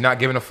degree of just not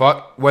giving a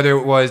fuck, whether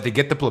it was to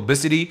get the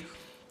publicity,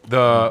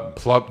 the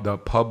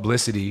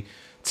publicity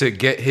to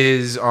get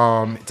his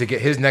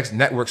next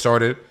network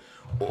started,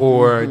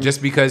 or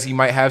just because he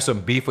might have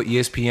some beef with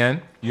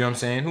ESPN. You know what I'm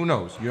saying? Who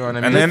knows? You know what I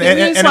And mean?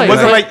 then it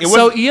wasn't like it was.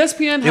 So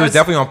ESPN. It was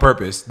definitely on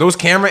purpose. Those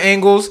camera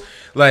angles,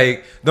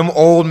 like them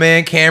old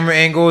man camera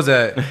angles.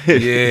 That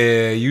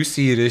yeah, you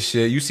see this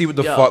shit. You see what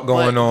the fuck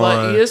going on.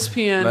 But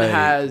ESPN like,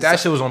 has that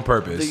shit was on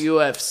purpose. The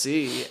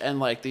UFC and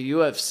like the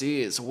UFC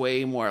is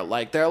way more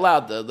like they're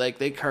allowed to like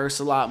they curse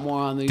a lot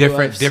more on the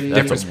UFC.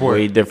 Different sport.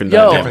 Way different.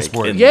 Different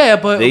sport. Yeah,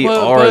 but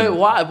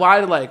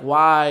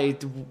why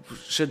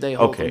should they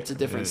hold them to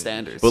different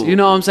standards? But, you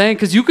know what I'm saying?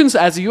 Because you can,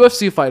 as a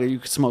UFC fighter, you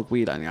can smoke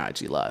weed on your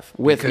IG Live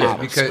with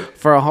models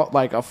for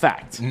a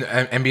fact.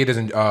 NBA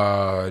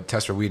doesn't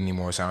test for weed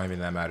anymore, so I don't even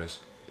think that matters.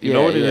 You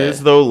know what it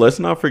is though? Let's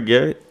not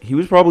forget he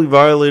was probably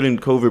violating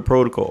COVID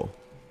protocol.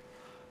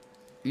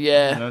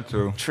 Yeah, that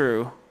too.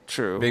 True.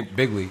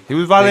 Bigly. He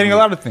was violating a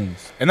lot of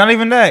things, and not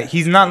even that.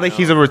 He's not like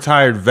he's a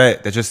retired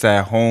vet that's just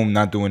at home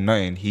not doing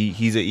nothing.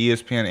 He's an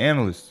ESPN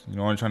analyst. You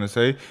know what I'm trying to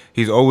say?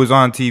 He's always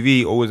on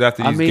TV, always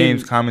after these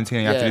games,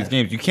 commentating after these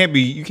games. You can't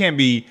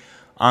be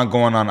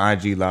going on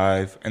IG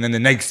Live, and then the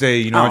next day,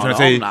 you know what I'm trying to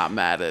say? I'm not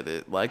mad at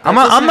it. Like I'm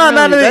not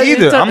mad at it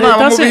either.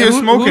 I'm over here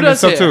smoking and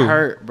stuff too.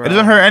 It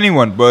doesn't hurt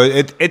anyone,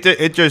 but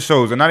it just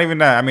shows. And not even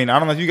that. I mean, I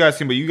don't know if you guys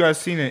seen, but you guys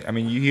seen it. I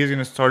mean, he's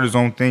gonna start his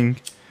own thing.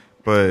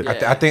 But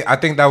I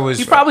think that was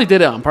he probably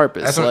did it on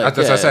purpose. That's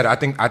what I said. I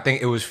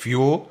think it was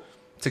fuel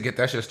to get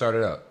that shit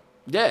started up.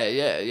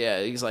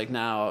 Yeah. He's like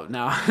now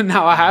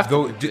I have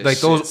to like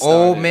those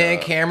old man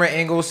camera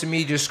angles to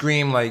me just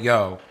scream like,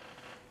 yo,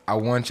 I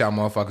want y'all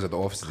motherfuckers at the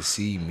office to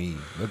see me.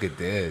 Look at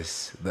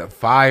this. The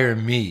fire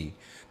me.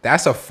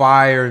 That's a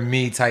fire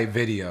me type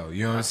video.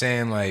 You know what I'm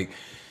saying? Like,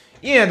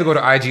 he had to go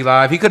to IG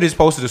Live. He could have just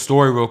posted a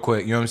story real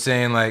quick. You know what I'm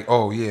saying? Like,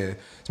 oh yeah.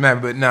 Man,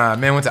 but nah,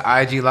 man went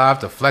to IG Live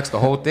to flex the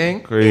whole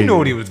thing. He knew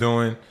what he was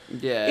doing.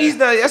 Yeah,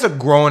 that's a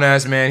grown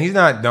ass man. He's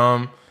not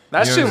dumb.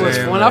 That shit was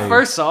when I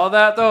first saw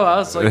that though. I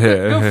was like,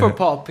 good for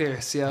Paul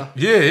Pierce, yo.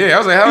 Yeah. I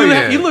was like, hell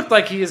yeah. He looked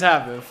like he was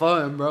having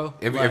fun, bro.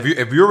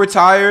 If you're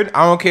retired,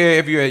 I don't care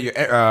if you're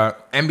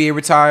NBA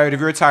retired.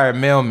 If you're a retired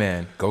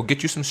mailman, go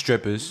get you some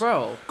strippers,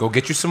 bro. Go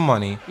get you some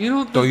money.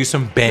 Throw you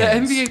some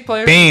bands. The NBA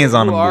players bands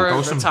on them.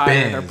 Throw some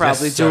bands. Are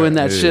probably doing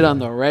that shit on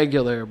the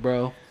regular,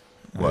 bro.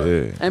 What?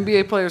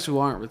 NBA players who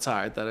aren't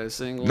retired that are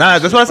single. Nah,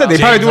 that's what I said. They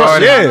probably do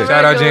it. Yeah.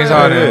 Shout out James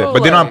Harden.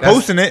 But they're not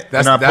posting it.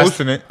 They're not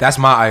posting it. That's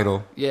my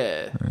idol.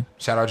 Yeah.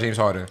 Shout out James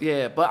Harden.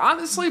 Yeah, but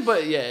honestly,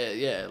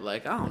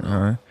 like, I don't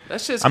know. That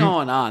shit's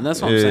going on.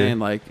 That's what I'm saying.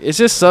 Like, it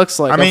just sucks.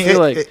 Like, I mean,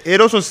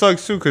 it also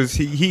sucks too because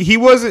he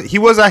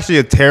was actually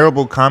a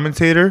terrible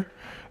commentator,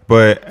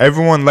 but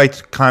everyone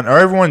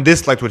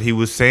disliked what he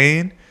was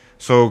saying.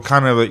 So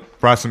kind of like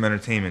brought some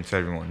entertainment to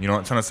everyone. You know what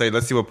I'm trying to say?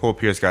 Let's see what Paul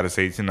Pierce got to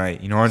say tonight.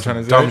 You know what I'm trying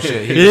to say? Dumb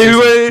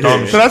shit.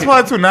 So that's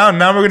why too now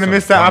we're going to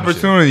miss that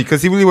opportunity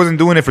because he really wasn't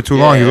doing it for too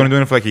long. He was only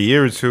doing it for like a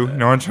year or two. You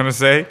know what I'm trying to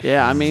say?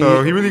 Yeah, I mean.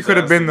 So he really could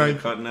have been like.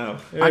 Cutting out.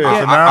 Yeah,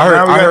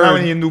 now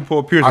we need a new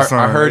Paul Pierce or something.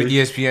 I heard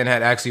ESPN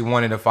had actually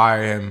wanted to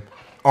fire him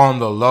on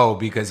the low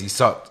because he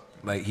sucked.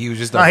 Like he was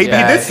just he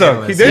did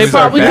suck. He did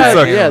suck.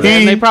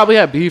 They probably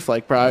had beef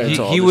like prior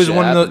to all he was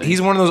one of those.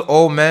 He's one of those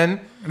old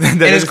men.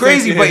 And it's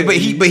crazy, but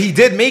he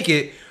did make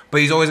it.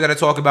 But he's always got to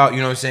talk about,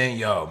 you know what I'm saying?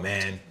 Yo,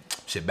 man,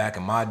 shit back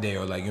in my day,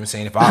 or like, you know what I'm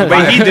saying? If I,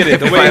 but he did it.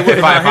 The way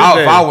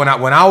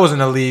when I was in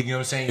the league, you know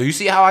what I'm saying? Yo, you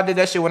see how I did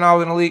that shit when I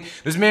was in the league?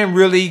 This man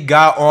really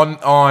got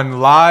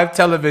on live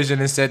television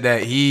and said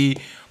that he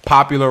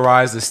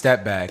popularized the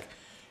step back.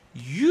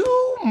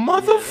 You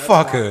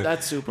motherfucker.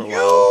 That's super wild.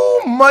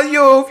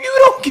 Yo, if you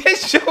don't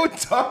get your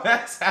dumb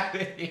ass out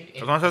of here.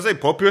 That's what I'm trying to say.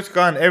 Paul Pierce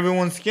got on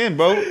everyone's skin,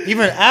 bro.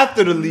 Even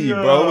after the league,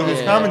 bro. With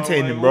his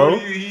commentating, bro.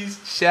 He's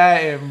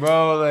chatting,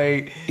 bro.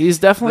 Like, he's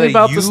definitely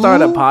about to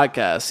start a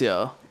podcast,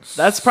 yo.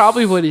 That's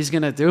probably what he's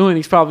gonna do, and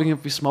he's probably gonna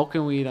be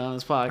smoking weed on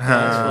his podcast,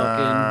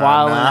 fucking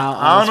wilding out.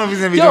 I don't know if he's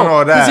gonna be doing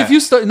all that.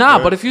 Because if you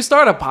but if you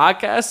start a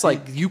podcast,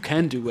 like you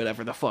can do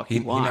whatever the fuck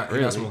you want.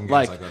 Really,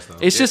 like us,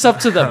 it's just up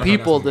to the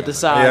people to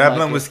decide. Yeah, that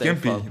blunt was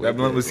skimpy. That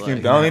blunt was skimpy.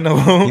 I don't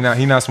even know.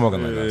 He not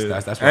smoking like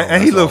us. That's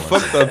and he look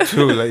fucked up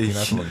too. Like he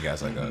not smoking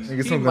gas like us. He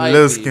smoking a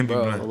little skimpy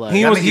blunt.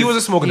 He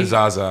wasn't smoking the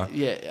Zaza.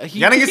 Yeah,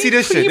 y'all niggas see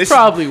this shit. He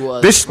probably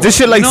was. This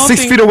shit like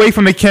 6 feet away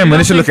from the camera.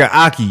 This shit look like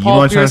Aki. You know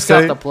what I'm trying to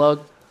say? Got the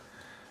plug.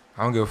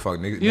 I don't give a fuck,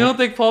 nigga. You don't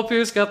think Paul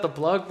Pierce got the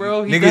plug,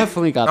 bro? He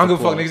definitely got the plug. I don't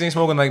give a fuck. Niggas ain't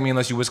smoking like me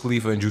unless you Wiz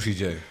Khalifa and Juicy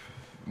J.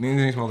 Niggas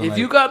ain't smoking if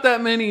you got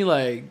that many,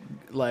 like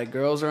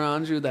girls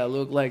around you that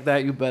look like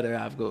that, you better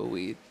have good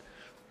weed.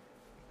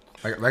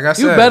 Like I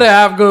said. You better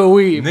have good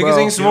weed, niggas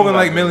ain't smoking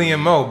like Millie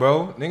and Mo,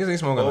 bro. Niggas ain't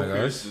smoking like us. Paul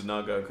Pierce does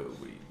not got good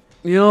weed.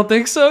 You don't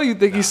think so? You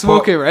think he's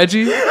smoking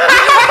Reggie?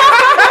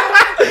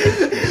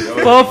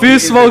 Paul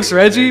Pierce smokes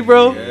Reggie,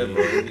 bro? Yeah,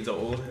 bro. He's an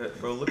old head,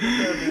 bro. Look at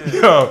that,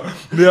 man. No,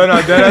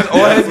 that's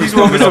all heads be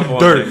smoking some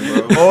dirt.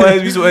 All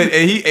heads be smoking.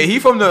 And he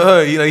from the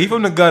hood. He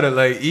from the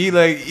gutter.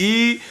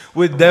 He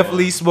would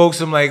definitely smoke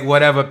some like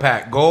whatever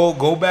pack.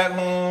 Go back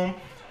home.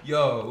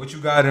 Yo, what you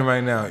got in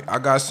right now? I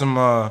got some.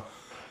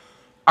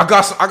 I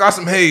got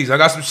some haze. I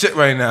got some shit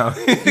right now.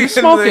 You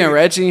smoking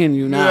Reggie and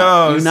you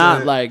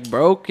not like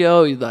broke,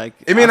 yo. You like.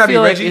 It may not be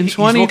Reggie. In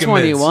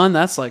 2021,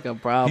 that's like a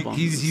problem.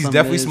 He was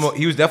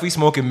definitely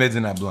smoking mids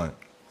in that blunt.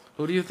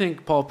 Who do you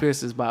think Paul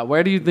Pierce is by?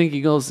 Where do you think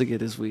he goes to get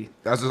his weed?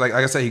 That's just like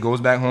I said, he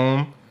goes back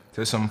home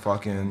to some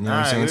fucking, you know what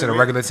I'm saying, to the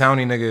regular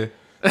townie nigga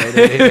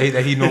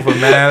that he knew for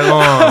mad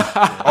long.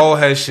 Old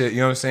head shit, you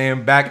know what I'm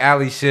saying? Back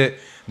alley shit,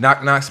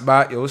 knock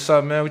spot. Yo, what's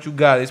up, man? What you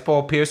got? It's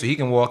Paul Pierce, so he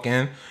can walk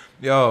in.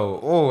 Yo,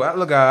 oh, that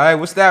look all right.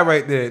 What's that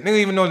right there? Nigga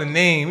even know the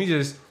name. He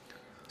just,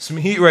 some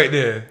heat right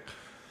there.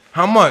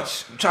 How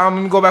much? I'm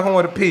trying to go back home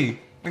with a P.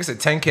 Nigga said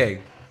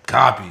 10K.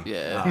 Copy.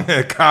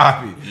 Yeah.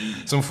 Copy.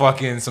 Some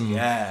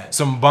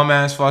bum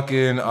ass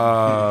fucking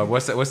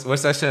what's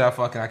that shit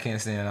I can't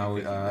stand.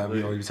 I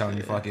be telling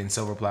you fucking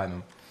silver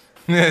platinum.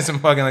 some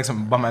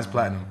bum ass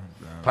platinum.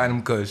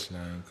 Platinum Kush.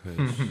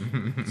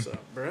 What's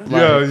up, bro?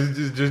 Yo,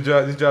 just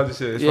drop the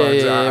shit.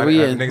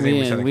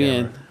 It's we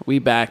in. We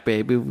back,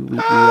 baby. We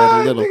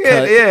had a little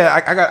cut.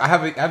 Yeah, I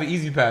have an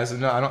easy pass. So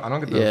no, I don't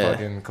get the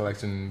fucking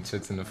collection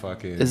shits in the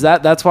fucking. Is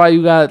that's why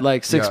you got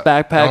like 6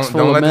 backpacks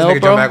full of mail,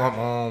 bro?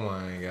 Oh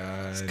my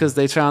god. It's because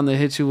they trying to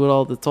hit you with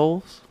all the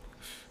tolls.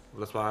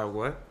 That's why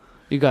what?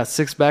 You got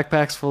 6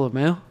 backpacks full of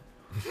mail.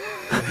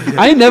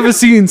 I ain't never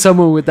seen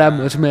someone with that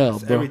much mail,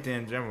 bro.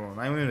 Everything in general,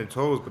 not even the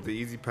tolls, but the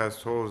Easy Pass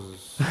tolls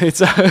is. It's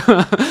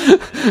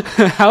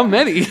how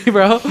many,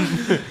 bro?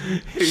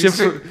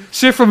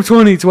 shit from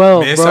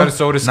 2012, man, bro. started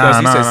so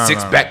disgusted. He said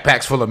 6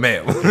 backpacks full of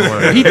mail.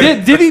 He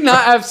did he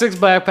not have 6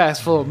 backpacks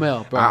full of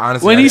mail, bro?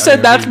 Honestly, when he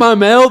said that's my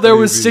mail, there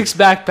was 6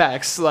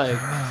 backpacks. Like,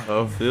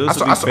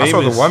 I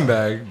saw the one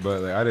bag,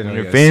 but like, I didn't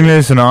know. You're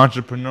famous and an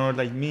entrepreneur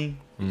like me.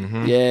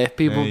 Mm-hmm. Yeah,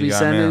 people be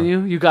sending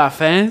you. You got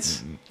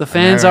fans. The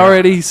fans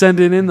already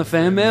sending in the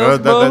fan mails,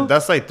 bro.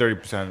 That's like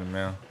 30% of the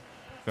mail.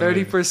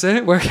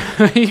 30%? Where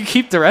you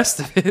keep the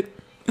rest of it?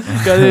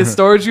 Got a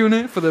storage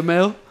unit for the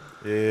mail?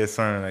 Yeah,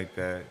 something like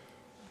that.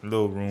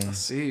 Little room. I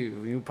see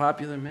you a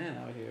popular man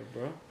out here,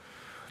 bro.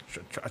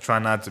 I try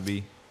not to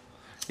be.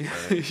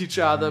 You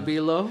try to be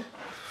low?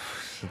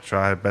 I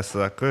try the best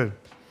as I could.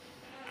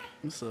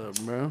 What's up,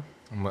 bro?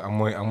 I'm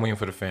waiting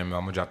for the fan mail.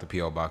 I'm gonna drop the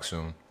PO box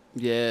soon.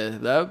 Yeah,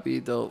 that would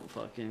be dope.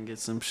 Fucking get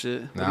some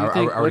shit. Nah,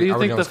 what do you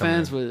think the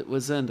fans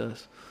would send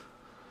us?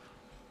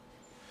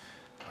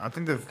 I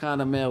think the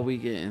kind of mail we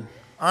getting.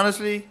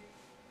 Honestly,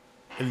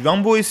 if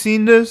YoungBoy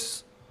seen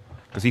this,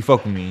 cause he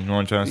fuck with me, you know what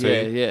I'm trying to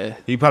say? Yeah.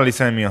 He probably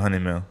sent me 100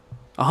 mil.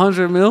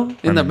 100 mil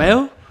in the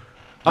mail?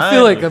 I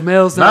feel like the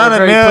mail's not a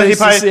great mail,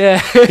 place.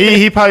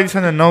 He probably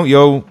sent a note,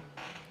 yo,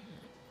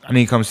 I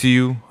need to come see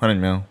you, 100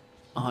 mil.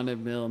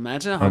 100 mil.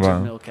 Imagine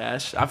 100 mil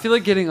cash. I feel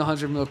like getting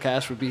 100 mil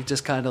cash would be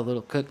just kind of a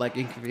little like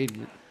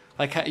inconvenient.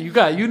 Like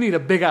you need a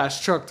big ass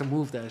truck to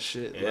move that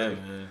shit. Yeah,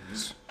 man.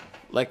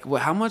 Like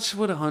how much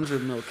would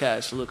 100 mil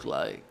cash look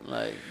like?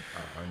 Like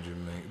 100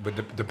 million,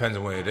 but depends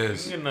on what it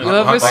is. You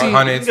ever seen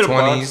 100s,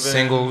 20s,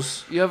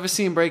 singles? You ever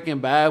seen Breaking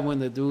Bad when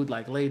the dude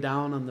like lay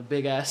down on the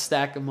big ass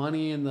stack of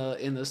money in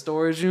the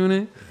storage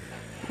unit?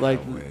 Like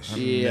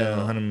yeah,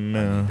 100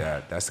 mil.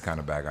 That's the kind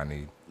of bag I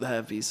need.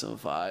 That'd be some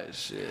fire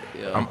shit.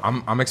 Yo.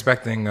 I'm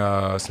expecting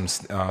some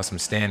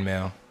stand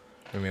mail.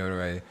 Let me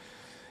know.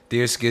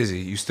 Dear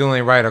Skizzy, you still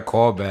ain't write a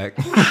call back.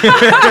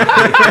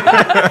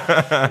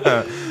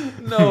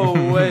 No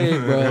way,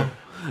 bro.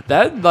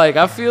 That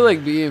I feel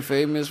like being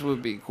famous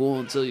would be cool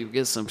until you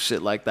get some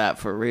shit like that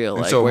for real.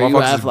 Like so where you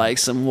have like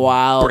some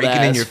wild breaking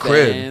ass in your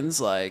fans.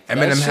 Crib. Like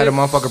Eminem had a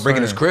motherfucker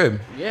breaking his crib.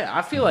 Yeah,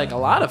 I feel like a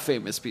lot of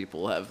famous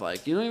people have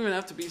you don't even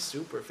have to be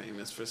super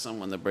famous for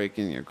someone to break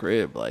in your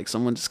crib. Like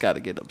someone just got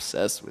to get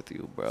obsessed with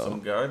you, bro.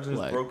 Some guy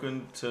just broke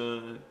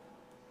into.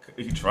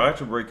 He tried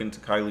to break into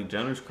Kylie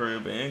Jenner's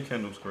crib and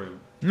Kendall's crib.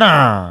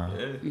 Nah.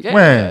 Yeah.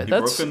 When? He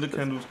broke into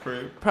Kendall's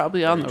crib.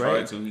 Probably on the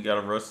right. He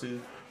got arrested,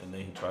 and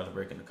then he tried to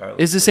break into Kylie.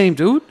 Is the same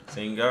dude?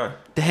 Same guy.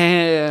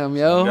 Damn,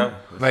 yo. Guy.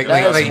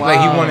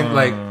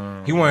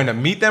 He wanted to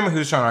meet them, or he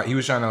was trying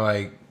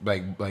to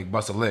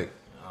bust a lick.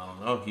 I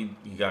don't know. He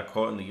got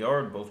caught in the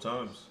yard both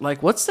times.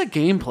 Like, what's the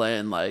game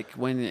plan? Like,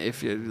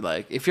 if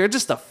you're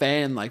just a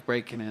fan,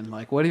 breaking in,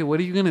 what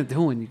are you gonna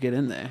do when you get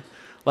in there?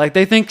 Like,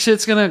 they think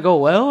shit's gonna go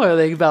well, or are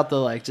they about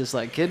to just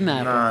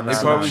kidnap them? They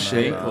probably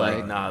think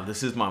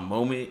this is my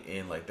moment,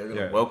 and they're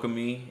gonna welcome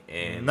me.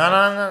 And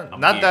not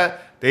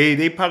that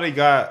they probably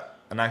got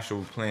an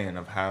actual plan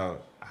of how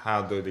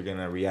they're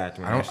gonna react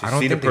when they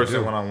see the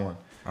person one on one.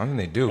 I don't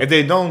think they do. If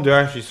they don't, they're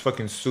actually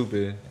fucking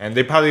stupid, and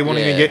they probably won't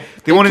even get.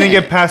 They won't even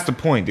get past the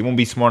point. They won't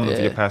be smart enough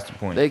to get past the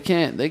point. They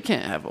can't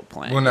have a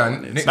plan. Well,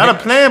 not a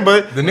plan,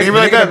 but the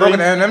nigga that broke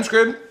into Eminem's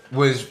crib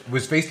was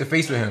face to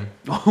face with him.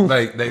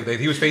 Like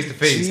he was face to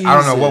face. I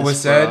don't know what was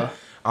said. Bro.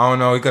 I don't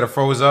know. He could have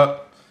froze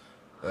up.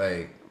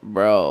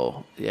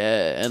 Bro,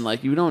 yeah, and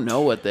you don't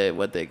know what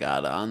they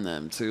got on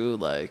them too.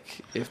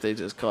 If they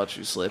just caught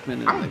you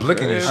slipping. I'm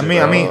blicking this shit.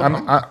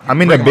 I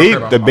mean, the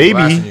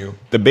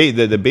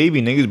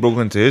baby niggas broke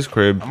into his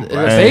crib. The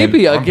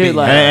baby,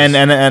 again,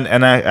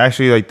 and I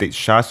actually the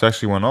shots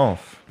actually went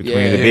off.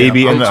 Between the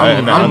baby and he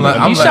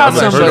shot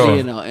somebody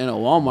in a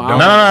Walmart.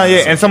 No,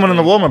 and someone in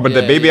the Walmart. But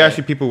the baby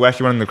actually, people who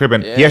actually went in the crib,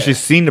 and he actually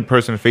seen the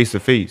person face to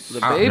face.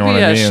 The baby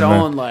has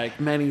shown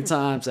many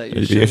times that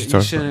you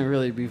shouldn't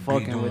really be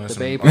fucking with the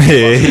baby.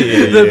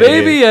 the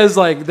baby has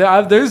like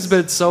there's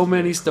been so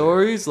many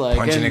stories like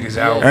punching niggas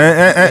out,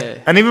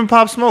 and even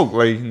Pop Smoke,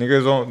 like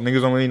niggas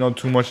don't really know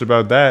too much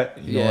about that.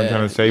 You know what I'm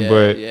trying to say,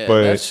 but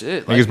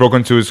niggas like, broke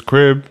into his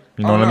crib.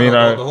 You know what I mean?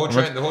 The whole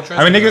trend.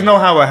 I mean, niggas know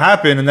how it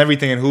happened and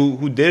everything, and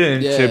who did it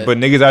and shit, but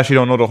niggas actually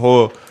don't know the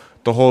whole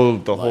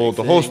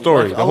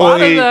story. Like, a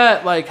lot of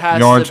that like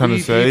has to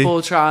be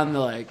people trying to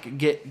like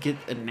get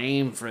a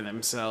name for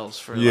themselves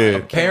for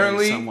like,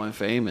 apparently someone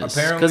famous.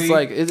 Because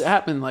like it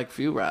happened like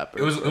few rappers.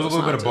 It was a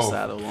little bit of both.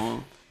 That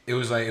alone. It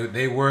was like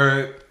they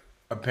were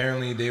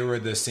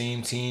the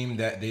same team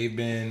that they've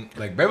been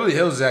like. Beverly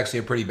Hills is actually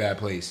a pretty bad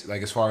place,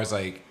 like as far as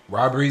like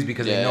robberies,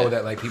 because they know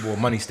that like people with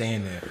money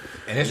staying there,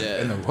 and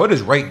and the hood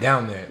is right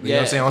down there. You know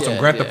what I'm saying? On some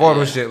Grand Theft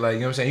Auto shit, like you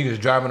know what I'm saying? You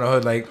just drive in the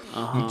hood like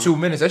in 2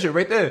 minutes. That shit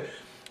right there.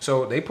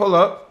 So they pull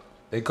up,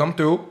 they come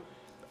through,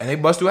 and they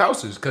bust through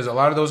houses because a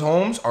lot of those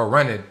homes are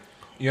rented.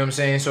 You know what I'm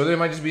saying? So there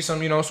might just be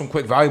some, some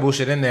quick valuable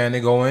shit in there, and they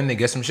go in, they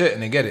get some shit,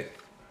 and they get it.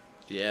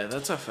 Yeah,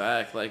 that's a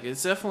fact. Like,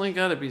 it's definitely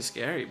got to be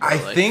scary, bro. I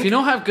think if you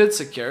don't have good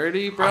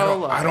security,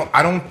 bro.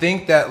 I don't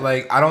think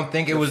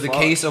it was the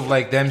case of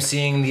like them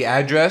seeing the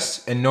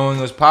address and knowing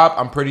it was Pop.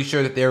 I'm pretty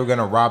sure that they were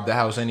gonna rob the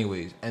house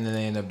anyways, and then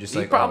they end up just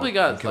like probably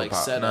got like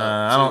Pop. Set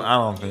up. I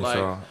don't think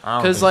so.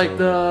 Because like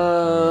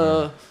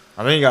the.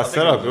 I think he got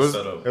set up. It was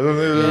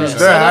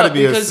there had to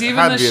be because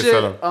even the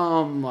shit,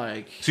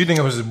 like. So you think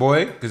it was his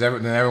boy? Because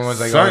then everyone's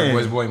like, oh, it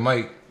was his boy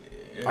Mike.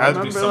 I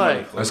remember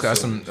like that's got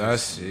some.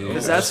 That's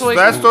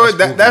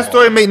that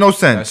story made no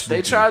sense.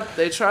 They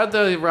tried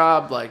to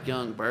rob like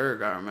Young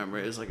Berg. I remember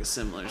it was like a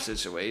similar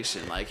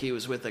situation. Like he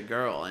was with a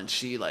girl and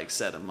she like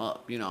set him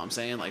up. You know what I'm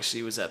saying? Like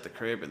she was at the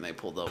crib and they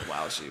pulled up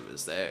while she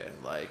was there.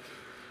 Like.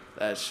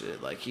 That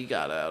shit, like he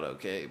got out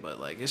okay, but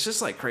like it's just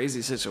like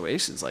crazy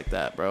situations like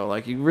that, bro.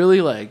 Like you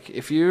really like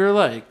if you're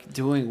like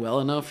doing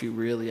well enough, you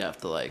really have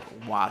to like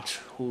watch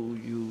who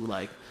you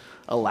like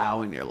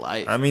allow in your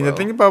life. I mean, the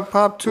thing about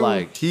Pop too,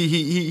 like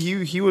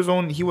he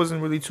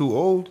wasn't really too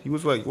old. He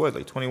was like what,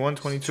 like 21,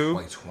 22?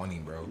 Like 20,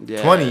 bro.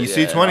 Yeah, 20. You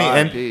see 20,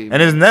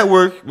 and his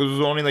network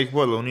was only like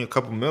what, only a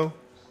couple mil.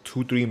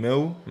 2-3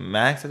 mil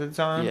max at the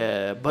time.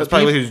 Yeah, but that's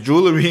probably his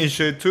jewelry and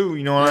shit too.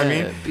 You know what I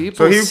mean?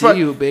 People see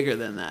you bigger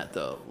than that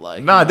though.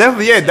 Like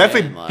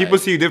definitely. Like, people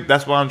see you.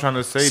 That's what I'm trying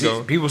to say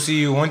though. People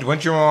see you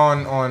once you're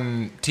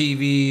on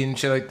TV and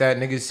shit like that.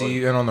 Niggas see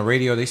you, and on the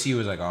radio they see you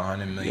as like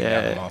 100 million.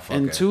 Yeah,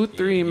 and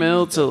 2-3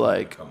 mil to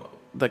like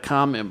the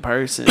common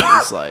person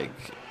is like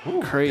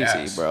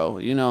crazy, bro.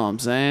 You know what I'm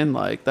saying?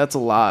 Like that's a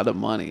lot of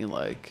money.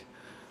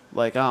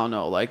 Like, I don't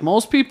know. Like,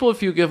 most people,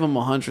 if you give them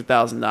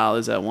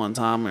 $100,000 at one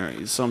time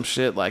or some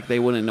shit, like, they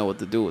wouldn't know what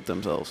to do with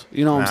themselves.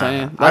 You know what I'm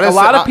saying? Like, a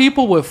lot of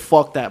people would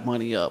fuck that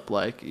money up.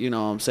 Like, you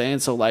know what I'm saying?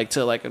 So, like,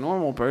 to, like, a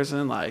normal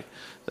person, like,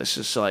 that's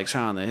just, like,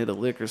 trying to hit a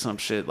lick or some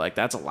shit, like,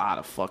 that's a lot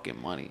of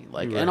fucking money.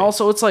 Like, and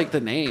also, it's, like,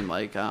 the name.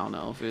 Like, I don't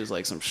know if it was,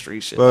 like, some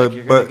street shit. Like,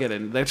 you're going to get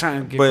in. They're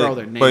trying to grow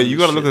their name. But you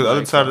got to look at the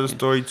other side of the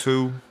story,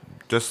 too.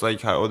 Just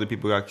like how other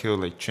people got killed,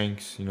 like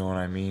Chinks. You know what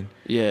I mean?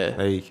 Yeah.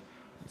 Like...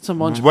 It's a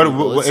bunch of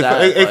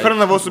it couldn't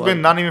have also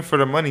been not even for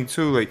the money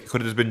too. Like it could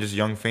have just been just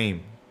young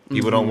fame.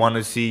 People don't want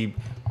to see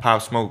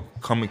Pop Smoke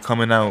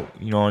coming out.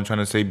 You know, and trying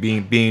to say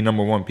being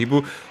number one.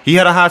 He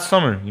had a hot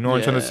summer. You know what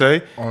I'm trying to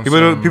say.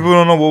 People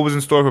don't know what was in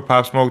store for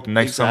Pop Smoke the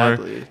next summer,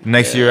 the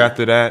next year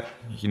after that.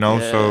 You know,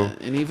 so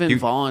and even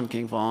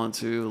King Von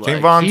too. Like,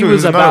 King Von too. He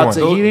was about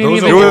to. He didn't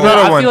even.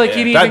 I feel like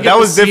he didn't even get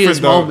to see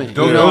his moment.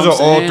 Those are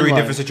all three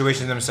different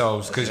situations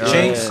themselves. Because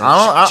Chinks,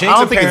 I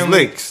don't think it's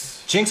licks.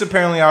 Chinks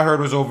apparently I heard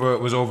was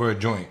over a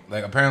joint.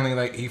 Like apparently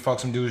like he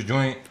fucked some dude's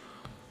joint,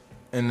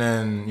 and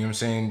then you know what I'm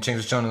saying. Chinks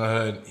was chilling in the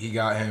hood. He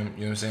got him.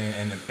 You know what I'm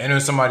saying. And it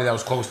was somebody that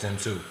was close to him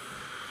too.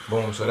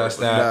 Boom. So that's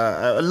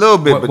that. A little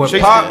bit, but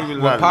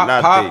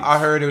Pop, I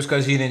heard it was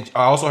because he didn't.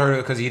 I also heard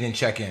it because he didn't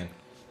check in.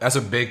 That's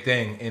a big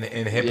thing in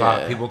hip hop.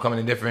 Yeah. People coming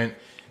to different,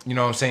 you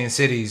know what I'm saying,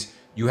 cities.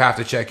 You have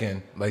to check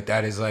in. Like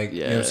that is like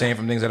you know what I'm saying,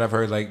 from things that I've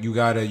heard. Like you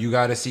gotta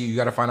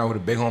find out who the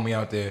big homie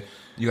out there.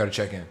 You gotta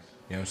check in.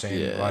 You know what I'm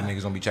saying? Yeah. A lot of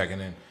niggas don't be checking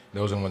in.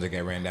 Those are the ones that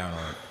get ran down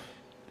on.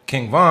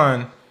 King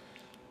Von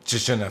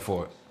just shouldn't have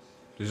fought.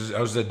 That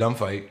was a dumb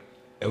fight.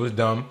 It was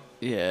dumb.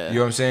 Yeah. You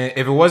know what I'm saying?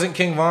 If it wasn't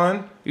King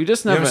Von, you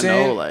just never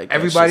know. Like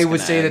everybody would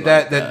say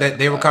that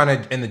they were kind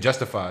of in the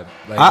justified.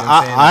 Like,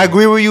 I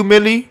agree with you,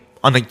 Millie,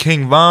 on the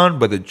King Von,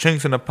 but the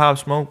Chinks and the Pop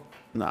Smoke.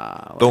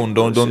 Nah, don't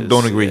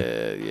agree.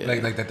 Yeah.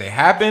 Like that they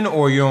happen,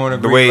 or you don't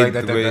agree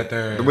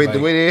the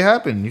way they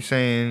happen. You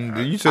saying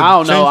I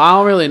don't know. I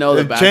don't really know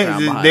the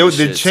background behind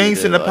the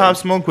Chinks and the Pop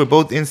Smoke were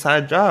both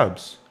inside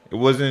jobs. It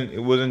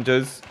wasn't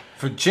just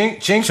for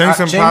Chinks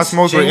and Pop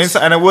Smoke were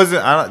inside, and it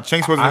wasn't.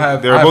 Chinks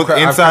wasn't. They were both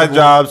inside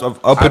jobs of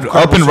up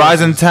and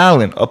rising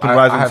talent.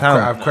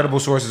 I have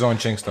credible sources on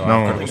Chinks though.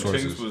 I think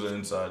Chinks was an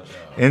inside job.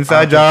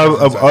 Inside job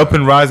of up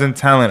and rising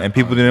talent, and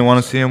people didn't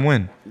want to see him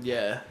win.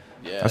 Yeah.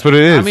 Yeah. That's what it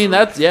is. I mean,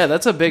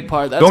 that's a big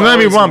part. That's don't get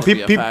me wrong.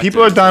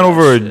 People are dying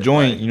over a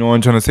joint. You know what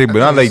I'm trying to say, but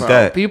not like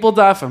that. People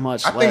die for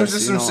much less. I think it was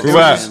just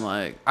some.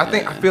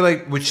 I feel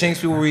like with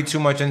Chinks, people read too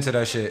much into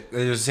that shit. It's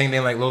the same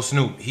thing like Lil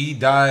Snoop. He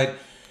died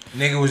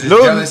Nigga was just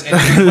jealous, and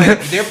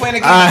they're playing a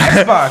game on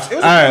Xbox. It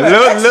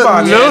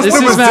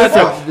was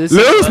Xbox.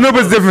 Little Snoop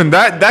is different.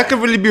 That could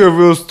really be a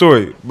real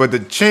story. But the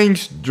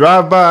change,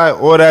 drive by,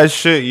 all that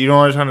shit, you know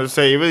what I'm trying to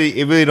say?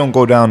 It really don't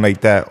go down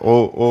like that.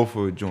 All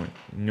for a joint.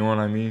 You know what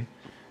I mean?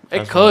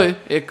 It could.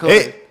 It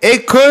could.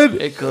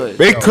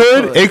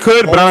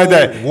 But not like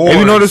that. Wars, if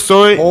you know the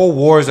story, whole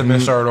wars have been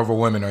started over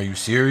women. Are you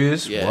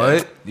serious? Yeah.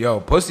 What?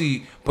 Yo,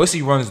 pussy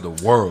runs the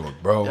world,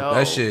 bro. Yo.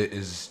 That shit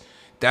is.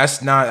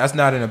 That's not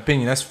an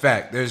opinion. That's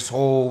fact. There's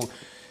whole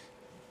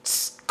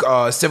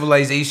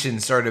civilization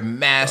started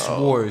mass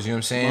wars. You know what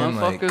I'm saying?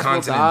 Motherfuckers like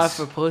will die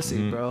for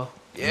pussy, bro.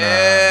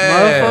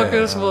 Yeah.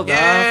 Motherfuckers will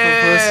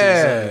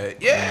die for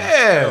pussy.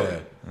 Yeah.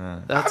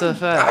 That's a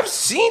fact. I've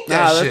seen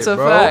that shit, bro. That's a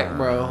fact,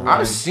 bro.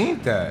 I've seen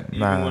that.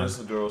 Even when it's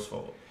the girl's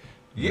fault.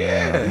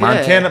 Yeah.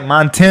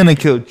 Montana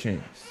killed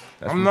Chinks.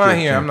 I'm not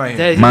here.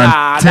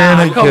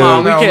 Montana come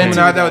on, we can't do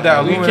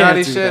that.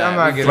 Illuminati shit. I'm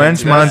not getting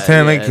French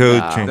Montana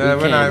killed Chinks.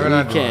 We're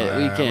not we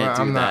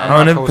can't do that.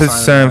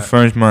 100%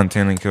 French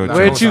Montana killed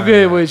Chinks. Where'd you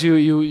get?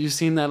 You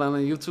seen that on a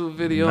YouTube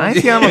video? I ain't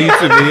seen on a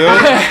YouTube video.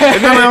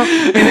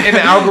 In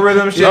the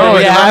algorithm shit. Oh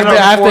yeah,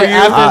 after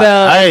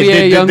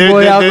the Young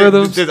Boy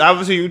algorithm. There's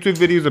obviously YouTube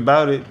videos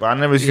about it, but I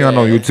never seen on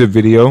no YouTube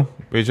video.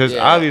 It's just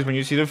obvious when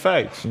you see the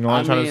facts. You know what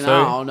I'm trying to say?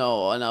 I don't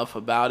know enough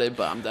about it,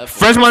 but I'm definitely...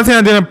 French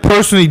Montana didn't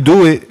personally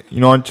do it. You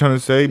know what I'm trying to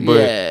say?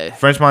 But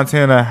French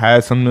Montana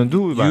had something to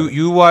do with it.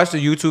 You watched a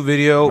YouTube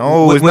video?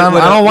 No, it's not.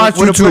 I don't watch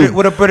YouTube.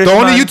 The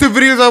only YouTube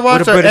videos I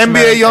watch are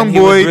NBA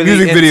YoungBoy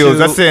music videos.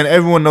 That's it. And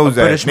everyone knows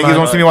that. Niggas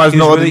don't see me watch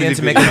no other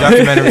music videos. He was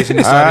really into making documentaries and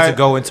decided to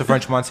go into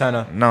French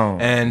Montana. No.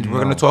 And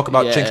we're going to talk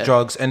about Chinks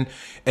drugs. And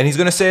he's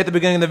going to say at the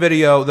beginning of the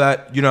video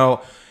that, you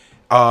know...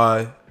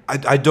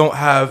 I don't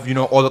have, you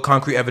know, all the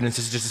concrete evidence.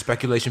 This is just a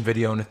speculation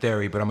video and a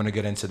theory, but I'm going to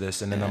get into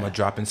this, and then I'm going to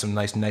drop in some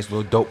nice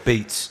little dope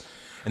beats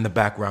in the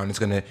background. It's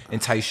going to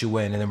entice you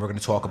in, and then we're going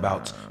to talk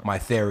about my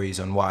theories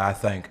on why I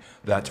think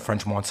that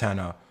French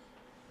Montana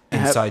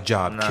inside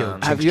job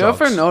killed. Have you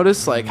ever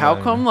noticed, like, how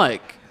come,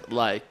 like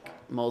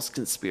most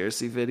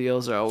conspiracy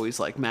videos are always,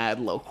 like, mad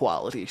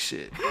low-quality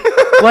shit?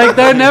 Like,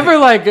 they're never,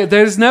 like,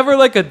 there's never,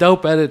 like, a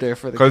dope editor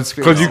for the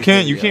conspiracy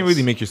Because you can't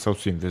really make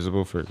yourself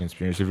invisible for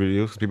conspiracy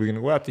videos because people are going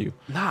to go after you.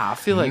 Nah, I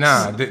feel like...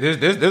 Nah,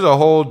 there's a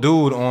whole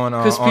dude on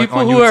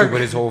YouTube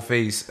with his whole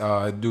face.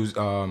 Dude's...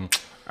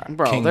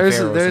 Bro, King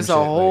there's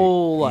a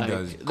whole,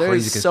 like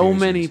there's so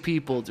many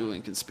people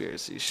doing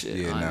conspiracy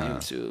shit on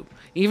YouTube.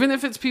 Even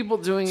if it's people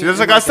doing... See, that's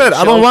like I said,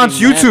 I don't watch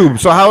YouTube.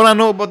 So how would I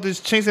know about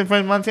this Chinks and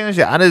French Montana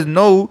shit? I just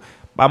know...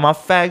 by my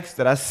facts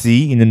that I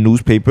see in the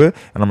newspaper,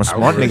 and I'm a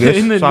smart nigga.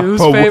 In the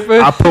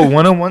newspaper? I put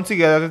one and one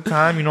together at the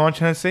time, you know what I'm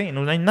trying to say? And it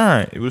was like,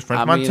 nah, it was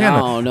French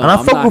Montana. And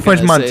I fuck with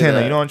French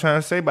Montana, you know what I'm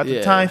trying to say? But at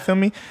the time, feel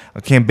me?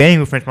 I can't bang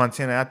with French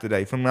Montana after that,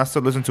 you feel me? I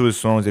still listen to his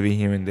songs every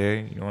here and there,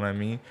 you know what I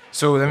mean?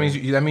 So that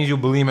means you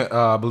believe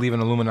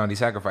in Illuminati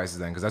sacrifices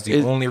then, because that's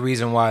the only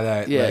reason why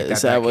that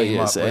is that what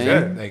you're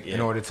saying? Like in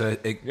order to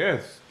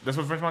yes, that's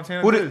what French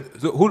Montana did.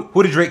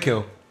 Who did Drake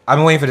kill? I've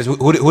been waiting for this.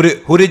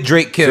 Who did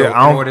Drake kill in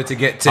order to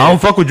get to? I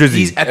don't fuck with Drizzy.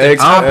 He's at the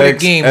top of the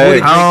game. Who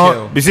did Drake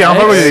kill? You see, I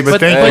don't fuck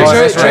with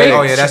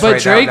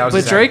Drizzy,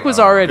 but Drake was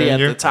already at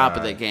the top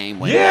of the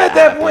game. Yeah, at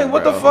that point,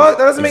 what the fuck?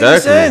 That doesn't make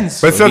any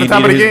sense. But still at the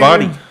top of the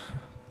game.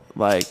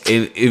 Like,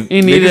 he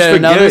needed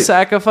another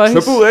sacrifice.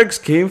 Triple X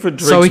came for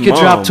Drake's so he could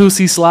drop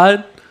 2C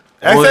Slide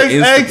on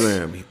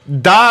Instagram.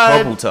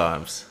 Died a couple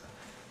times.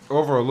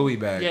 Over a Louis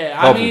bag. Yeah,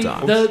 I mean,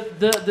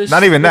 the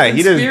not even that.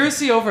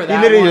 Conspiracy over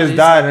that. He literally just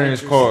died in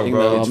his car,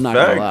 bro. I'm not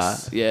gonna lie.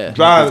 Yeah,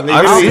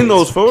 I've seen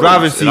those photos.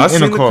 Driver's seat I've in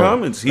seen the the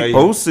comments. He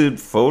posted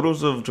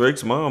photos of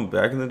Drake's mom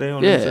back in the day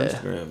on his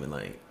Instagram, and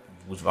like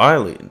was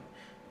violating.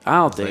 I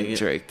don't think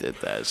Drake did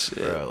that shit.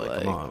 Bro,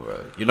 like, come on,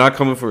 bro. You're not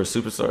coming for a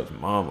superstar's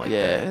mom like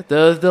that.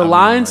 The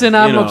lines, and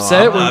I'm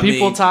upset when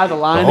people tie the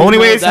line. The only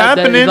way it's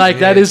happening, like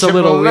that is a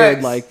little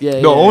weird. Like,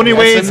 the only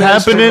way it's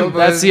happening.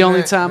 That's the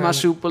only time I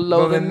shoot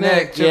below the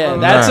neck. Yeah,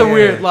 that's a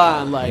weird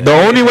line. Like, the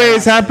only way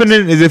it's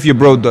happening is if your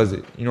bro does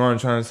it. You know what I'm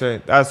trying to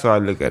say? That's how I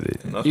look at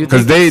it.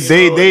 Because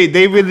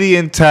they really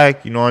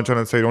intact. You know what I'm trying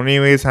to say? The only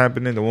way it's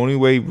happening, the only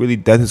way really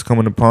death is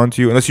coming upon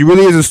you, unless you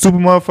really is a stupid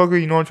motherfucker.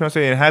 You know what I'm trying to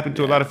say? It happened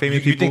to a lot of famous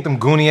people. You think them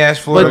goony ass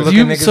Florida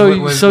looking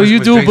niggas? So you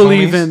do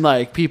believe in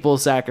like people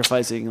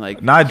sacrificing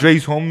like not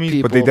Drake's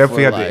homies, but they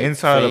definitely have the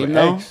inside of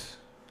X.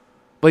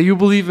 But you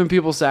believe in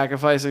people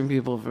sacrificing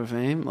people for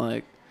fame,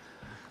 like.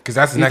 Because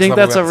that's the you next think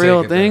that's a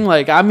real thing?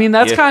 Like, I mean,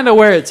 that's kind of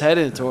where it's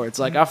headed towards.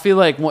 Like, I feel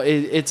like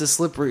it's a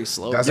slippery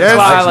slope. That's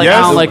why I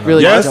don't like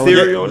really.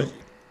 Theory on it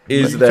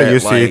is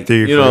that like,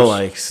 you know,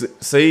 like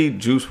say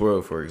Juice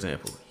WRLD, for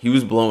example, he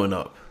was blowing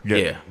up.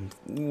 Yeah,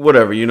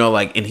 whatever, you know,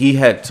 like, and he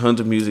had tons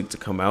of music to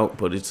come out,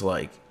 but it's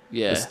like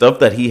the stuff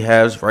that he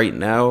has right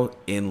now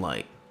in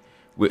like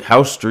with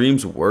how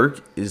streams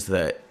work is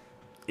that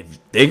if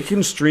they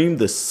can stream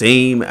the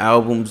same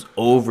albums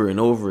over and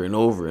over and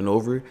over and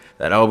over,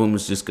 that album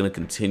is just gonna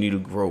continue to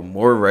grow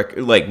more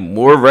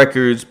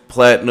records,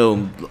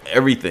 platinum,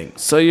 everything.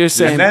 So you're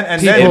saying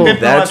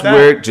that's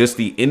where just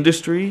the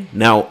industry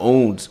now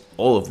owns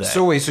all of that.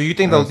 So wait, so you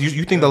think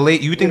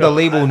the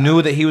label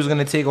knew that he was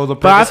gonna take all the?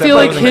 But I feel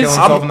like his.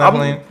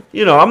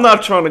 I'm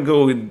not trying to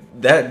go in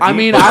that deep. I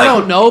mean, I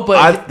don't know, but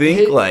I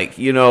think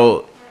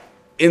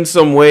in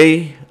some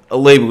way, a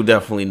label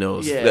definitely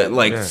knows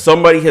that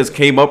somebody has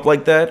came up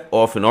like that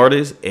off an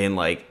artist and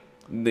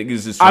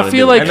niggas just I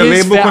feel like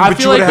his I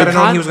feel like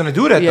he was gonna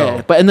do that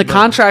though. But the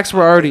contracts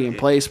were already in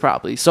place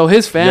probably. So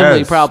his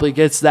family probably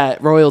gets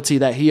that royalty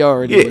that he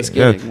already was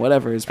getting,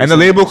 whatever his. And the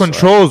label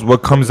controls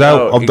what comes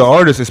out of the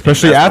artist,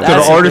 especially after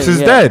the artist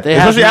is dead.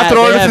 Especially after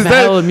the artist is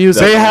dead,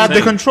 they have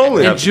to control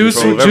it. And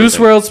Juice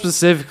WRLD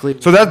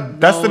specifically. So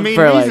that's the main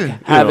reason.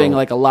 Having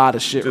a lot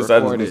of shit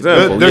recorded.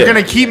 They're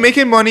gonna keep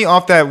making money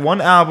off that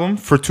one album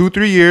for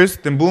 2-3 years.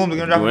 Then boom, they're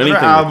gonna drop another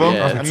album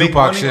and make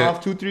money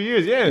off 2-3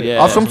 years. Yeah,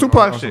 off some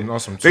Tupac shit.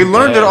 They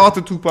learned it off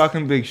the Tupac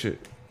and Big shit.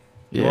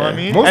 You know what I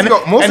mean? And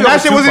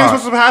that shit wasn't even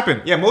supposed to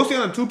happen. Yeah, mostly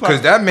on the Tupac.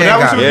 Because that man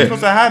got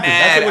supposed to happen.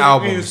 That shit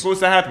wasn't even supposed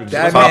to happen.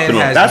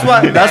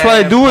 That's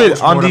why they do it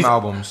on these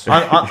albums.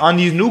 on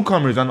these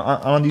newcomers,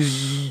 on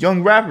these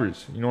young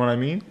rappers. You know what I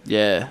mean?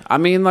 Yeah. I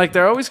mean,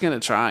 they're always going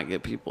to try and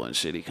get people in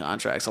shitty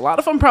contracts. A lot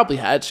of them probably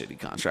had shitty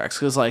contracts.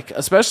 Because,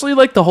 especially,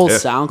 the whole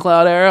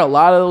SoundCloud era, a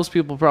lot of those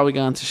people probably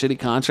got into shitty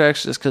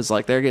contracts just because,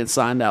 they're getting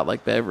signed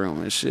out,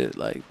 bedroom and shit.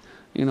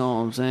 You know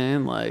what I'm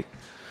saying?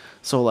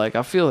 So, I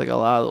feel like a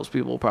lot of those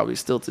people probably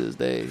still to this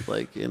day,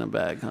 in a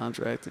bad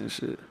contract and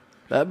shit.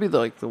 That'd be,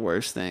 the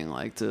worst thing,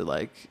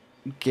 to,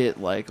 get,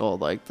 all,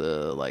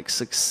 the,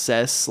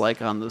 success,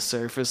 on the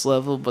surface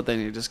level, but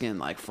then you're just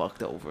getting,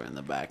 fucked over in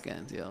the back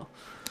end, yo.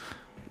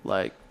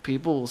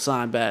 People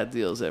sign bad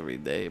deals every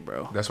day,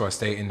 bro. That's why I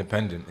stay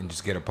independent and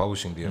just get a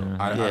publishing deal.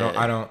 I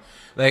don't,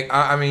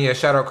 I mean,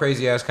 shout out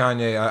crazy ass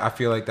Kanye. I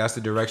feel like that's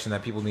the direction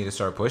that people need to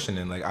start pushing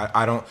in.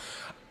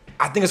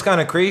 I think it's kind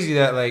of crazy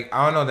that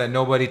I don't know that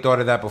nobody thought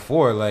of that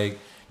before.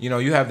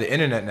 You have the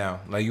internet now.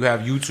 You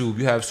have YouTube.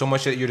 You have so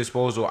much at your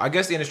disposal. I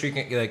guess the industry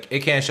can it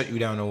can't shut you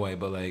down no way,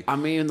 but I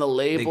mean the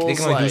labels they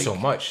can only do so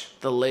much.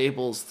 The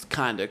labels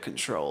kind of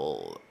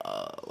control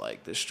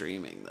the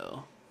streaming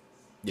though.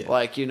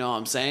 Yeah. You know what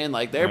I'm saying?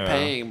 They're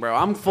paying, bro.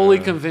 I'm fully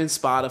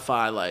convinced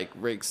Spotify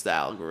rigs the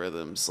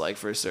algorithms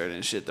for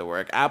certain shit to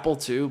work. Apple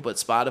too, but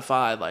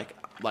Spotify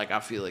I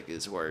feel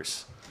is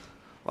worse.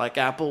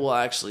 Apple will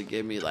actually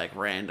give me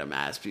random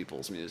ass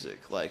people's music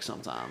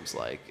sometimes.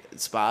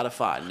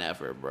 Spotify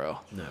never, bro.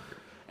 Never.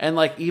 And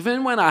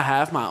even when I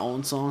have my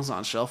own songs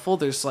on shuffle,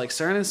 there's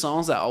certain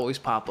songs that always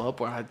pop up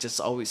where I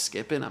just always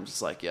skip it. I'm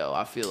just yo,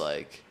 I feel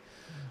like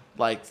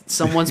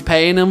someone's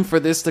paying them for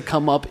this to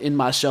come up in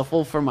my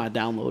shuffle for my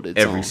downloaded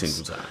every songs.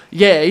 single time.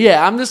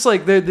 Yeah. I'm just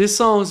this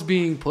song's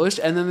being pushed,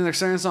 and then there's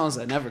certain songs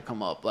that never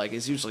come up.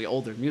 It's usually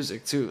older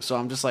music too. So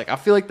I'm just I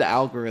feel the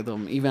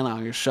algorithm, even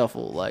on your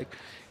shuffle,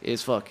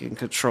 is fucking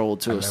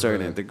controlled to a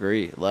certain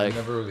degree. I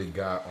never really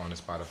got on the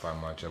Spotify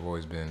much. I've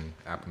always been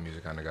Apple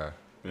Music kind of guy.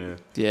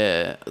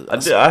 Yeah.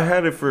 I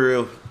had it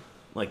for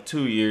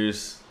 2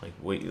 years, a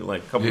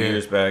couple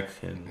years back,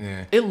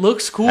 and it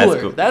looks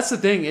cooler. That's the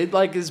thing. It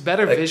is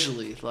better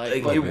visually.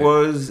 It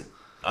was.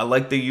 I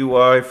like the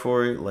UI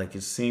for it.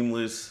 It's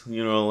seamless.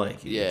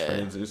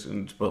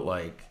 Transitions,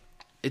 but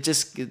it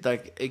just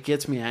it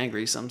gets me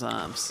angry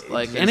sometimes.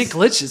 And it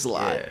glitches a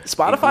lot. Yeah,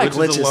 Spotify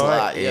glitches a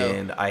lot,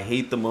 and I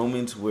hate the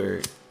moments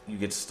where you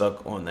get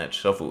stuck on that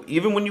shuffle.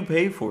 Even when you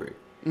pay for it,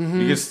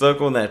 you get stuck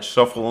on that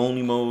shuffle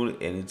only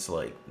mode, and it's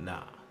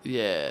nah.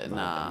 Yeah, I'm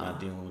not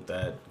dealing with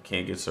that.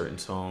 Can't get certain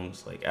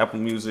songs Apple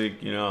Music.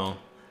 I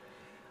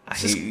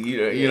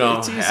hate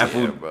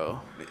Apple, bro.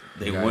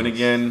 They win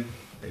again.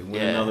 They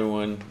win another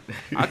one.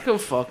 I could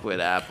fuck with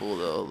Apple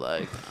though.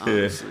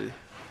 Honestly. Yeah.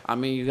 I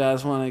mean, you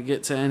guys want to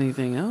get to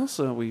anything else?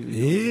 Or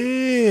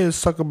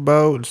let's talk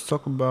about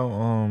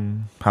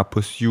how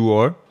pussy you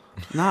are.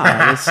 Nah,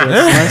 let's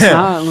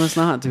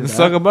not do that. Let's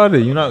talk about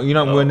it. You're not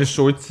wearing the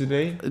shorts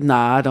today.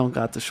 Nah, I don't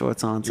got the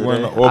shorts on today. You're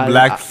wearing all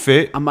black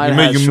fit. I might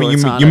have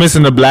shorts on. You're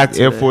missing the black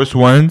Air Force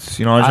Ones.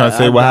 You know what I'm trying to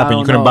say? What happened?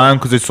 You couldn't buy them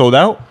because they sold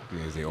out.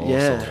 They all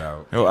sold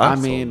out. I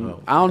mean,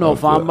 I don't know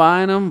if I'm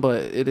buying them,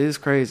 but it is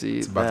crazy.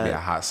 It's about to be a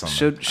hot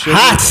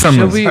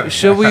summer.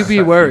 Should we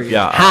be worried?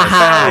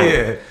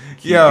 Yeah.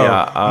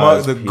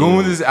 The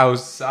goons is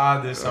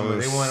outside this summer.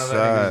 They want to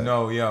let niggas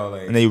know,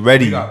 and they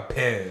ready. We got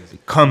pairs. They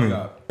coming. We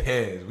got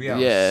pairs. We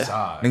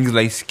outside. Niggas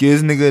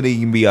Skiz, nigga, they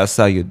can be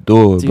outside your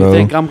door, bro. Do you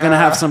think I'm gonna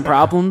have some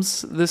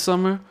problems this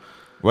summer?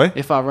 What?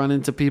 If I run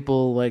into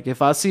people,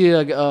 if I see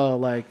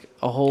a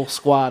whole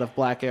squad of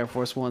black Air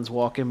Force Ones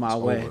walking my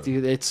way,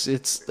 dude,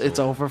 it's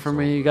over for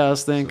me. You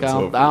guys think? I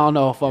don't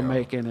know if I'm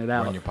making it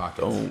out. In your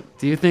pocket.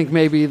 Do you think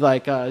maybe you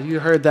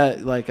heard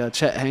that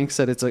Chet Hanks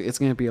said it's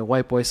gonna be a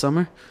white boy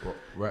summer?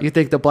 Right. You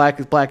think the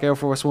black Air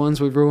Force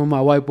Ones would ruin my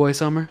white boy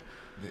summer?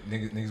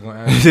 Niggas gonna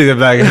ask you. The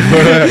black Air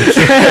Force.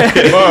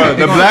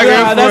 The black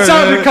Air Force. That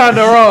sounded kind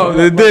of wrong.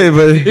 It did,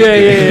 but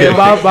yeah.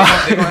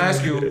 They're gonna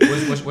ask you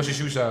what's your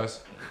shoe size.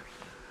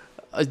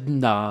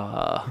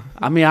 Nah,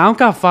 I mean I don't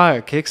got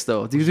fire kicks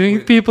though. Do you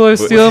think people are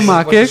stealing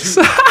my kicks?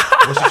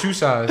 What's your shoe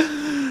size?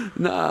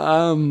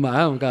 Nah, I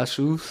don't got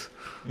shoes.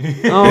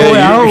 I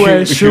don't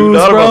wear shoes,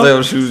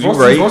 bro. Shoes, you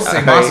right? Supposed to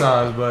take my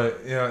size,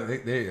 but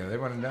they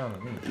running down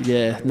on me.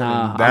 Yeah,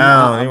 nah.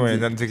 Down. Anyway,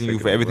 nothing taking you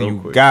for everything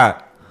you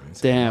got.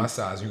 Damn. My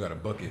size, you gotta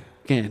book it.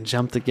 Again,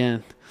 jumped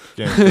again.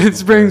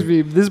 This brings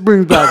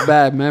back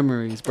bad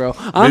memories, bro.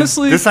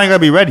 Honestly, this ain't gotta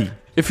be ready.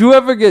 If you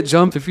ever get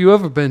jumped, if you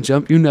ever been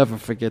jumped, you never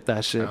forget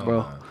that shit,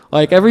 bro.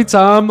 Like every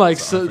time, like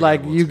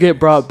you get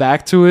brought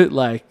back to it,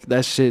 like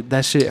that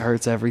shit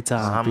hurts every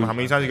time. How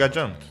many times you got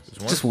jumped?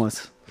 Just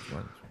once.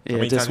 Yeah, how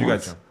many just times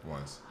once. you got jumped?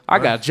 Once. I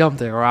got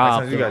jumped and robbed. How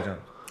many times you got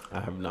jumped? I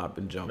have not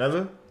been jumped.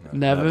 Never?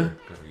 Never.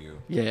 Good for you.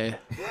 Yeah.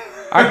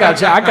 I got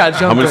jumped.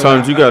 How many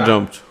times you got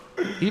jumped?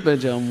 He been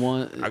jumped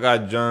once. I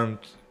got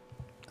jumped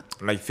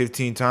like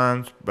 15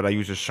 times, but I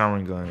used a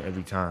shotgun gun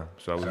every time,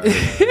 so I was good.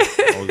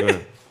 I was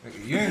good.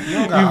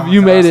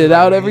 You made it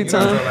out every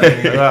time?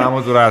 I'm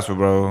a durazo,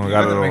 bro. I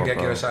got it all, Get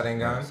bro. a shotgun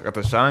gun? I got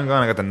the shotgun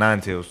gun. I got the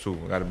nine tails too.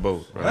 I got it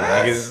both. Bro.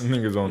 I get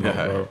niggas on that,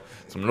 bro.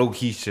 Some low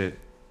key shit.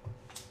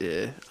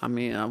 Yeah, I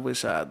mean, I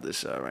wish I had the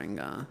shotgun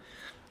gun.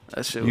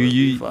 That shit would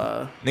be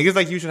fire. Niggas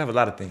like you should have a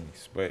lot of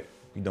things, but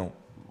we don't.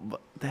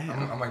 But,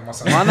 damn. I'm like my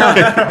son. Why not?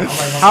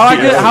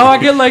 How I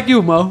get like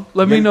you, Mo?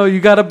 Let me know. You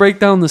gotta break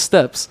down the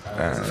steps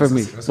for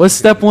me. What's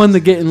step one to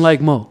getting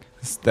like Mo?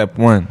 Step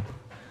one.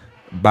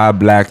 Buy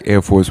black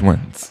Air Force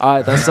Ones. All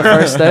right, that's the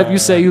first step. You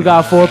say you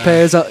got 4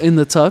 pairs out in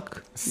the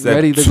tuck, Step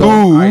ready to two,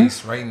 go.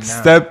 Ice right now.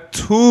 Step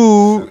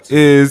two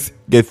is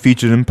get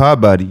featured in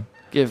Pod Body.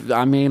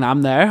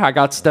 I'm there. I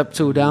got step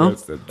 2 down.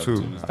 Step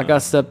two. I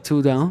got step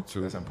 2 down.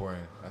 That's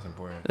important. That's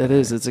important. It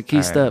is. It's a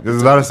key step.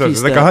 There's a lot of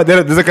steps. There's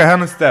like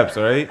 100 steps,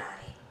 all right?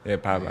 Yeah,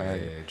 Pod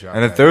Body. Drop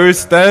And the that. third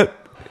step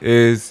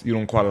is you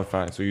don't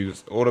qualify, so you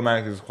just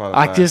automatically disqualify.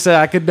 I can say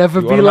I could never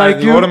You be like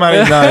you. You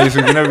automatically die, so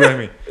you can never be like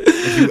me.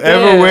 If you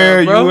ever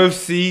wear bro.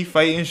 UFC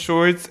fighting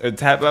shorts or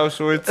tap out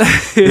shorts,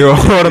 you're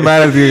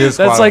automatically disqualified.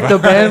 That's like the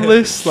ban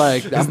list.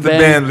 Like It's I'm the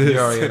ban list.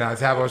 Yo,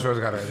 Tabo Shorts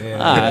got it. All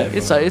right,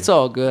 it's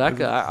all good.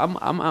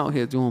 I'm out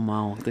here doing my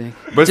own thing.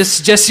 But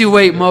just you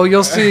wait, Mo.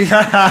 You'll see.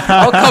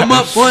 I'll come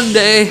up one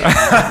day.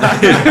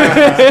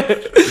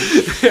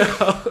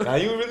 Nah,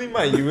 you really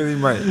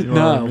might. You know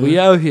Nah, what I mean? we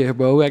out here,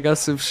 bro. I got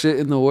some shit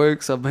in the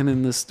works. I've been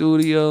in the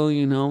studio.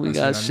 You know, we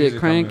got shit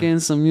cranking.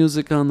 Some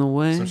music on the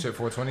way. Some shit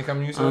 420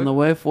 coming. You said On the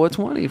way,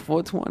 420, bro.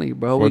 420,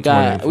 We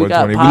got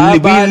 420. Pod We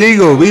Body.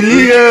 legal. We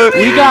legal.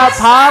 We got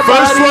Pod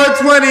First Body.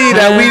 420.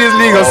 That weed is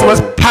legal. So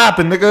what's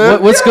popping,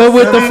 nigga? What's good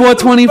with the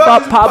 420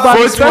 Pod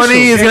Body 420 special?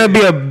 is gonna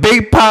be a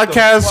big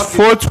podcast.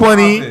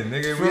 420.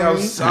 Nigga, we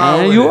outside.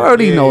 Man, with you it.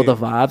 already know the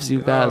vibes.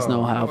 You guys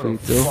know how we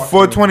do.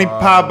 420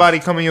 Pod Body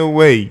coming your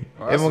way.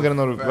 That's Everyone a gonna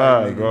know the fact,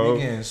 vibe, nigga. bro. We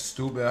getting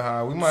stupid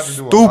high. We might have to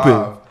do a Stupid.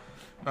 live.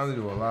 Might have to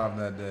do a live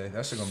that day.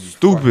 That shit gonna be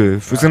Stupid.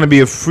 It's gonna be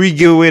a free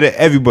giveaway to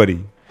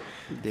everybody.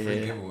 Free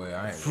Yeah. giveaway.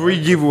 I ain't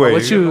Free giveaway.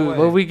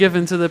 What we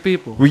giving to the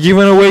people? We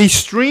giving away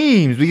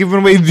streams. We giving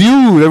away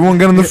views. Everyone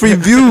getting the free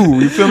view.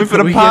 You feel me for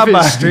the We Pod giving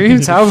Body?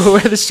 streams. Where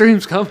the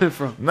streams coming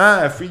from?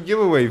 Nah, free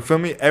giveaway. You feel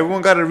me?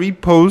 Everyone got to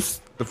repost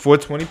the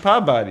 420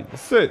 Pod Body.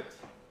 That's it.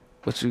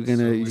 What you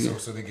gonna?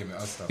 So they giving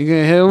us stuff. You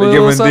gonna hit They with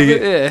giving- or something?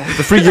 they Yeah.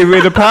 The free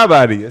giveaway to Pod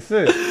Body. That's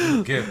it.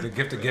 The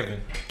gift of giving.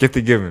 Get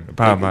the giving. The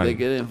Pod They Body.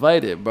 get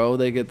invited, bro.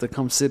 They get to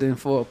come sit in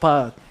for a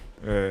pod.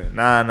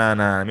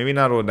 Nah. Maybe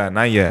not all that.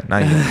 Not yet.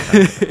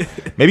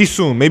 Maybe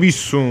soon.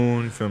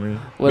 You feel me?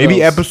 What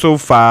Maybe else?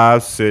 episode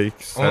 5,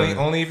 6. 7.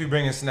 Only if you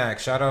bring in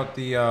snacks. Shout out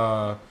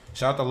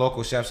the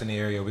local chefs in the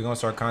area. We're gonna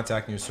start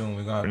contacting you soon.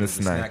 We're gonna have the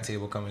snack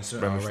table coming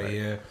soon. Right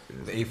here,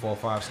 the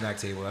 845 snack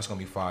table. That's gonna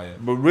be fire.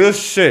 But real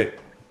shit,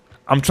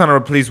 I'm trying to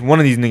replace one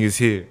of these niggas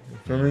here.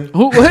 Feel me?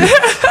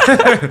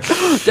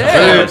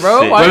 Damn,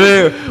 bro.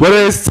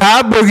 Whether it's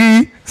Ty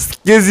Boogie,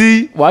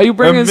 Skizzy, Why you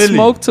bringing or Millie.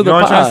 smoke to You know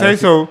the what I'm trying pod? to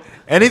say? So,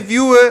 any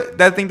viewer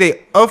that think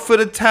they up for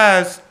the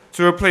task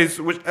to replace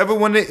whichever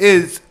one it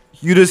is,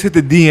 you just hit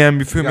the DM.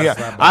 You feel You me? gotta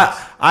slap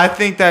box. I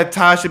think that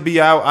Ty should be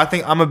out. I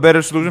think I'm a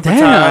better solution for Ty.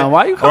 Damn,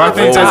 why you Or I calling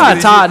think for that Ty?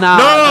 Skizzy Ty, should- nah,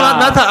 No, nah.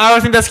 not Ty. I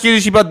think that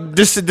Skizzy should be out.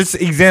 This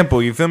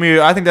example. You feel me?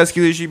 I think that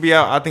Skizzy should be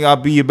out. I think I'll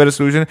be a better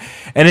solution.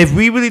 And if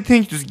we really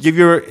think, just give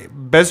your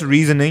best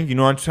reasoning. You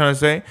know what I'm trying to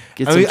say?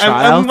 Get And some we- and we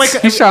tryouts.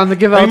 might- He's trying to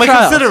give we out might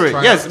tryouts. consider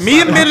it. Yes,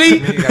 me and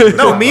Millie.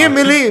 No, me and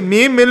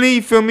Millie.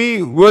 You feel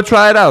me? We'll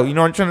try it out. You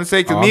know what I'm trying to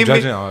say? Cause Oh, me I'm and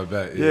Millie. judging. Oh, I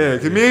bet. Yeah,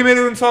 because me and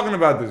Millie been talking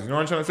about this. You know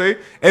what I'm trying to say?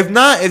 If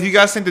not, if you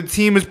guys think the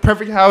team is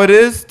perfect how it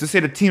is, to say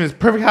the team is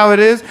perfect how it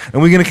is,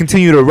 and we're gonna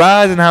continue to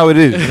rise and how it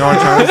is. You know what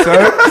I'm trying to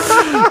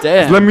say?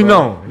 Damn. Let me bro.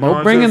 know. You know what Mo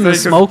I'm bringing trying the to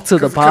say? smoke to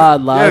the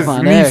pod live yes, on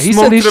we need air. He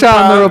smoke said he's to the trying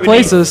pod. to We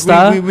replace need- us,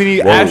 Ty. We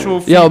need actual Yo,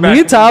 feedback me and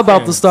from Ty the about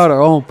to fans. start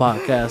our own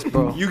podcast,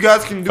 bro. You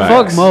guys can do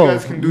Fuck that. Mo. You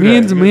guys can do Me that.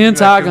 and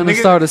Ty Niggas- gonna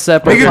start a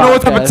separate Niggas know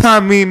what type of podcast.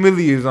 time me and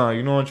Millie is on.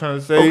 You know what I'm trying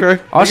to say?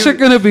 Okay. Our shit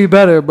gonna be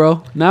better,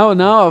 bro. Now,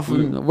 if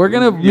we're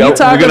gonna, me and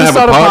Ty we're gonna have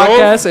start a pod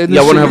podcast. off? And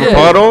Y'all want want to have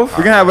a pod off?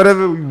 We can have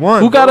whatever we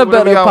want. Who got a Whatever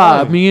better y'all pod?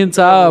 want. Me and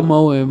Ty,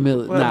 Mo, and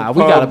Millie. Nah,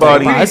 we pod got a better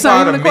body. pod. It's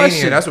not even a Podomania.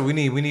 question. That's what we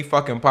need. We need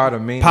fucking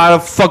Podomania. Pot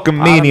of fucking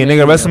mania,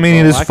 nigga. Podomania, WrestleMania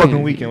bro. this I fucking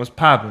can't- weekend. What's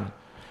popping?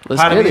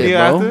 Let's Podomania get it, bro.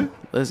 after?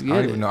 Let's I get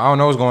don't it. even know. I don't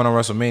know what's going on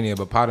WrestleMania,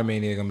 but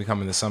Podomania gonna be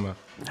coming this summer.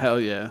 Hell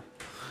yeah.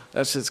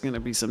 That's just gonna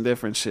be some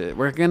different shit.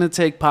 We're gonna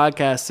take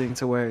podcasting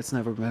to where it's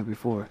never been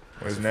before.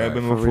 It's never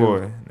been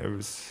before.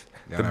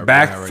 The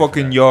back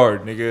fucking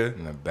yard, nigga.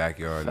 In the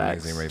backyard.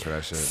 Niggas ain't ready for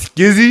that shit.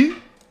 Skizzy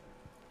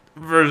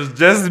versus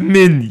Just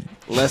Mindy.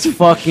 Let's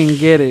fucking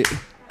get it.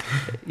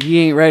 He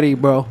ain't ready,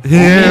 bro. He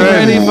ain't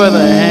ready for the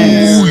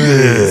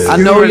hands. Yeah. I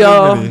know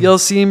y'all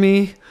see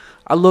me.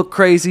 I look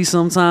crazy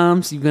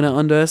sometimes. You're gonna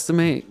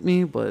underestimate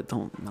me, but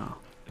don't. No,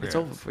 it's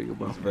over for you,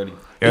 bro.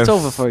 It's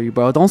over for you,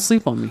 bro. Don't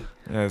sleep on me.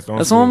 Yes,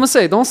 That's what I'm gonna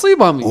say. Don't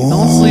sleep on me.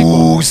 Don't sleep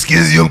on me.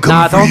 Skizzy, I'm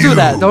coming don't do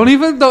that. Don't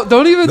even do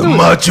the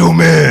Macho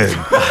Man is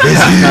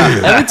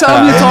here. Every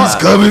time you talk,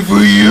 he's coming for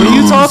you. When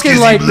you talking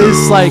Skizzy like Blue.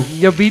 This, like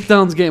your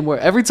beatdown's getting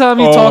worse. Every time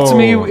you talk to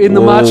me in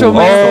the Macho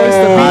Man voice,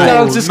 the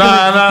beatdown's just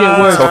gonna get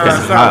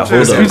worse.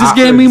 You just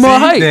gave me more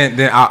hype.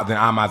 Then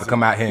I'm about to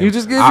come out here. You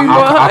just gave me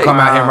more hype. I'll come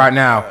out here right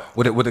now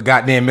with the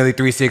goddamn Millie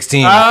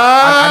 316. I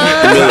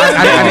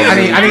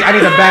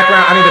need the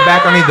background. I need the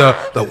background. I need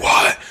the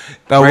what?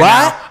 The right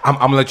what? I'm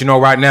gonna let you know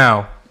right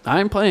now. I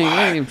ain't playing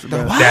games,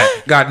 bro.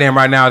 That goddamn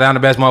right now, I'm the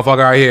best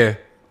motherfucker right here,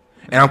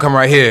 and I'm coming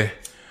right here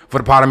for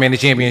the Potter Man the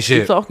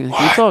championship.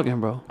 Keep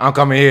talking, bro. I'm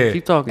coming here.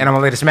 Keep talking, and I'm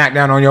gonna lay the smack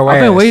down on your ass.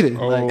 I've been waiting,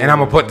 and I'm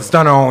gonna put the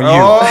stunner on you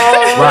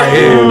right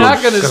here. You're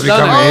not gonna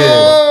stun me.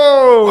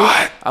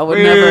 What? I would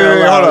never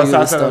allow you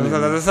to stun me.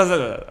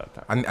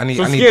 I need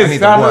the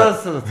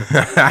what?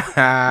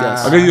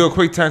 Yes. I'll give you a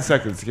quick 10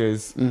 seconds,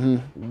 guys.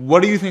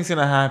 What do you think's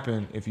gonna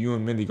happen if you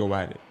and Millie go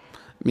at it?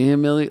 Me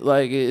and Millie,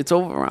 like it's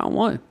over round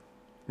one.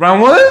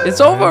 Round one? It's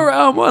over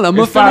round one. I'm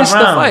gonna finish the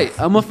fight.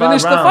 I'm gonna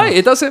finish the fight.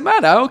 It doesn't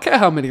matter. I don't care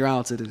how many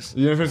rounds it is.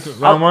 You gonna finish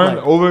round one?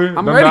 Over?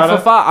 I'm ready for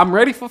 5. I'm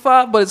ready for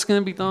 5, but it's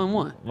gonna be done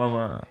one.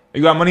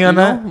 You got money on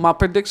that? My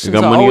predictions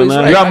are always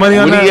right. You got money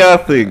on that? What do y'all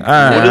think?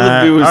 What do the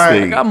viewers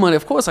think? I got money.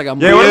 Of course I got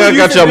money. Yeah, I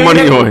got your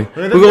money on.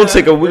 We're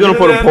gonna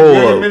put a poll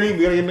up. We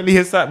gotta get Millie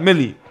his side.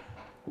 Millie,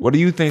 what do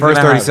you think?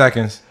 First 30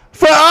 seconds.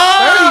 30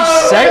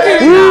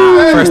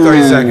 seconds? First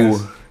 30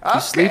 seconds. You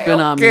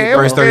sleeping on me, bro.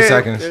 First 30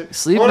 seconds.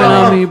 Sleeping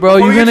on me, bro.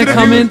 You're gonna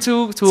come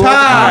into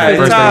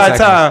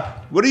Ty.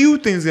 What do you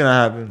think's gonna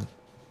happen?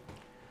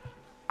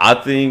 I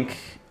think,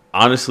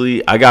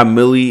 honestly, I got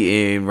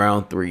Millie in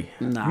round 3.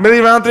 Nah. Millie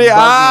round 3.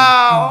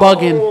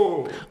 Bugging.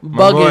 All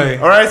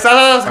right,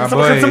 can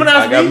someone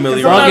ask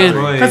me?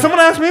 Can someone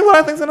ask me what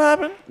I think's gonna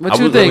happen? What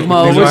you think,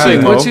 Mo?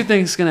 What you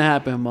think's gonna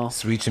happen, Mo?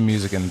 Sweet chin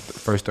music in the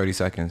first 30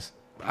 seconds.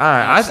 All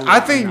right, I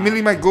think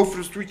Millie might go for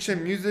the sweet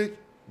chin music,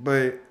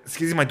 but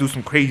Skizzy might do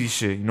some crazy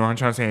shit. You know what I'm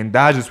trying to say? And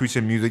dodge the sweet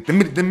chin music.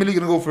 Then Millie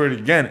gonna go for it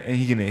again, and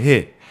he gonna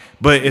hit.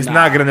 But it's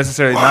not gonna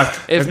necessarily knock.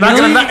 It's not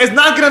gonna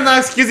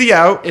knock Skizzy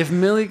out. If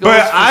Millie goes,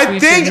 but I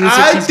think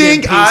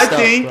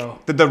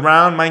that the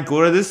round might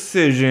go to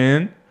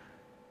decision.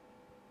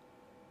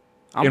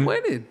 I'm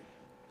winning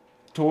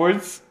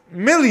towards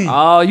Millie.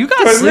 Oh, you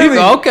got sleeping.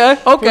 Okay.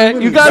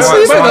 You got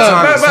sleeping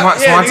on.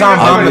 Swanton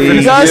bomb to finish.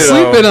 You got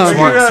sleeping on.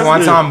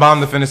 Swanton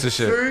bomb to finish the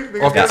shit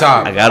off the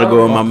top. I gotta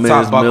go with my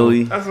man's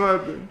Millie. That's what I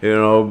think. You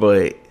know,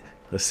 but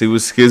let's see what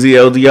Skizzy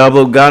El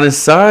Diablo got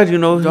inside. You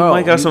know, he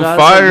might got some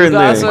fire in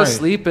there. You guys are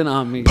sleeping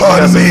on me.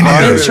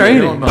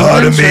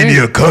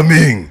 Potomania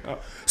coming.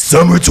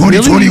 Summer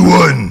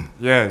 2021.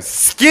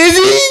 Yes.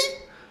 Skizzy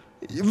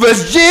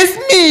was just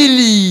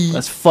Millie.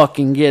 Let's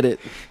fucking get it.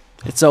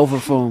 It's over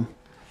for him.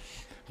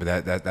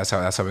 But that's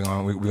how we're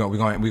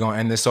gonna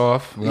end this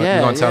off. We're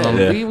gonna tell them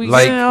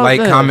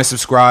like, comment,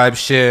 subscribe,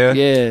 share,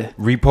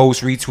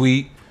 repost,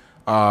 retweet.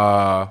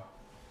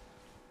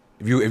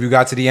 If you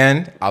got to the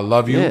end, I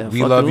love you. Yeah,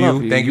 we love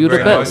you. Thank you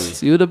very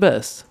much. You the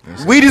best.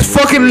 We just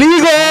fucking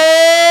legal.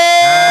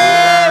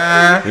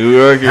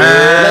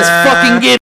 Let's fucking get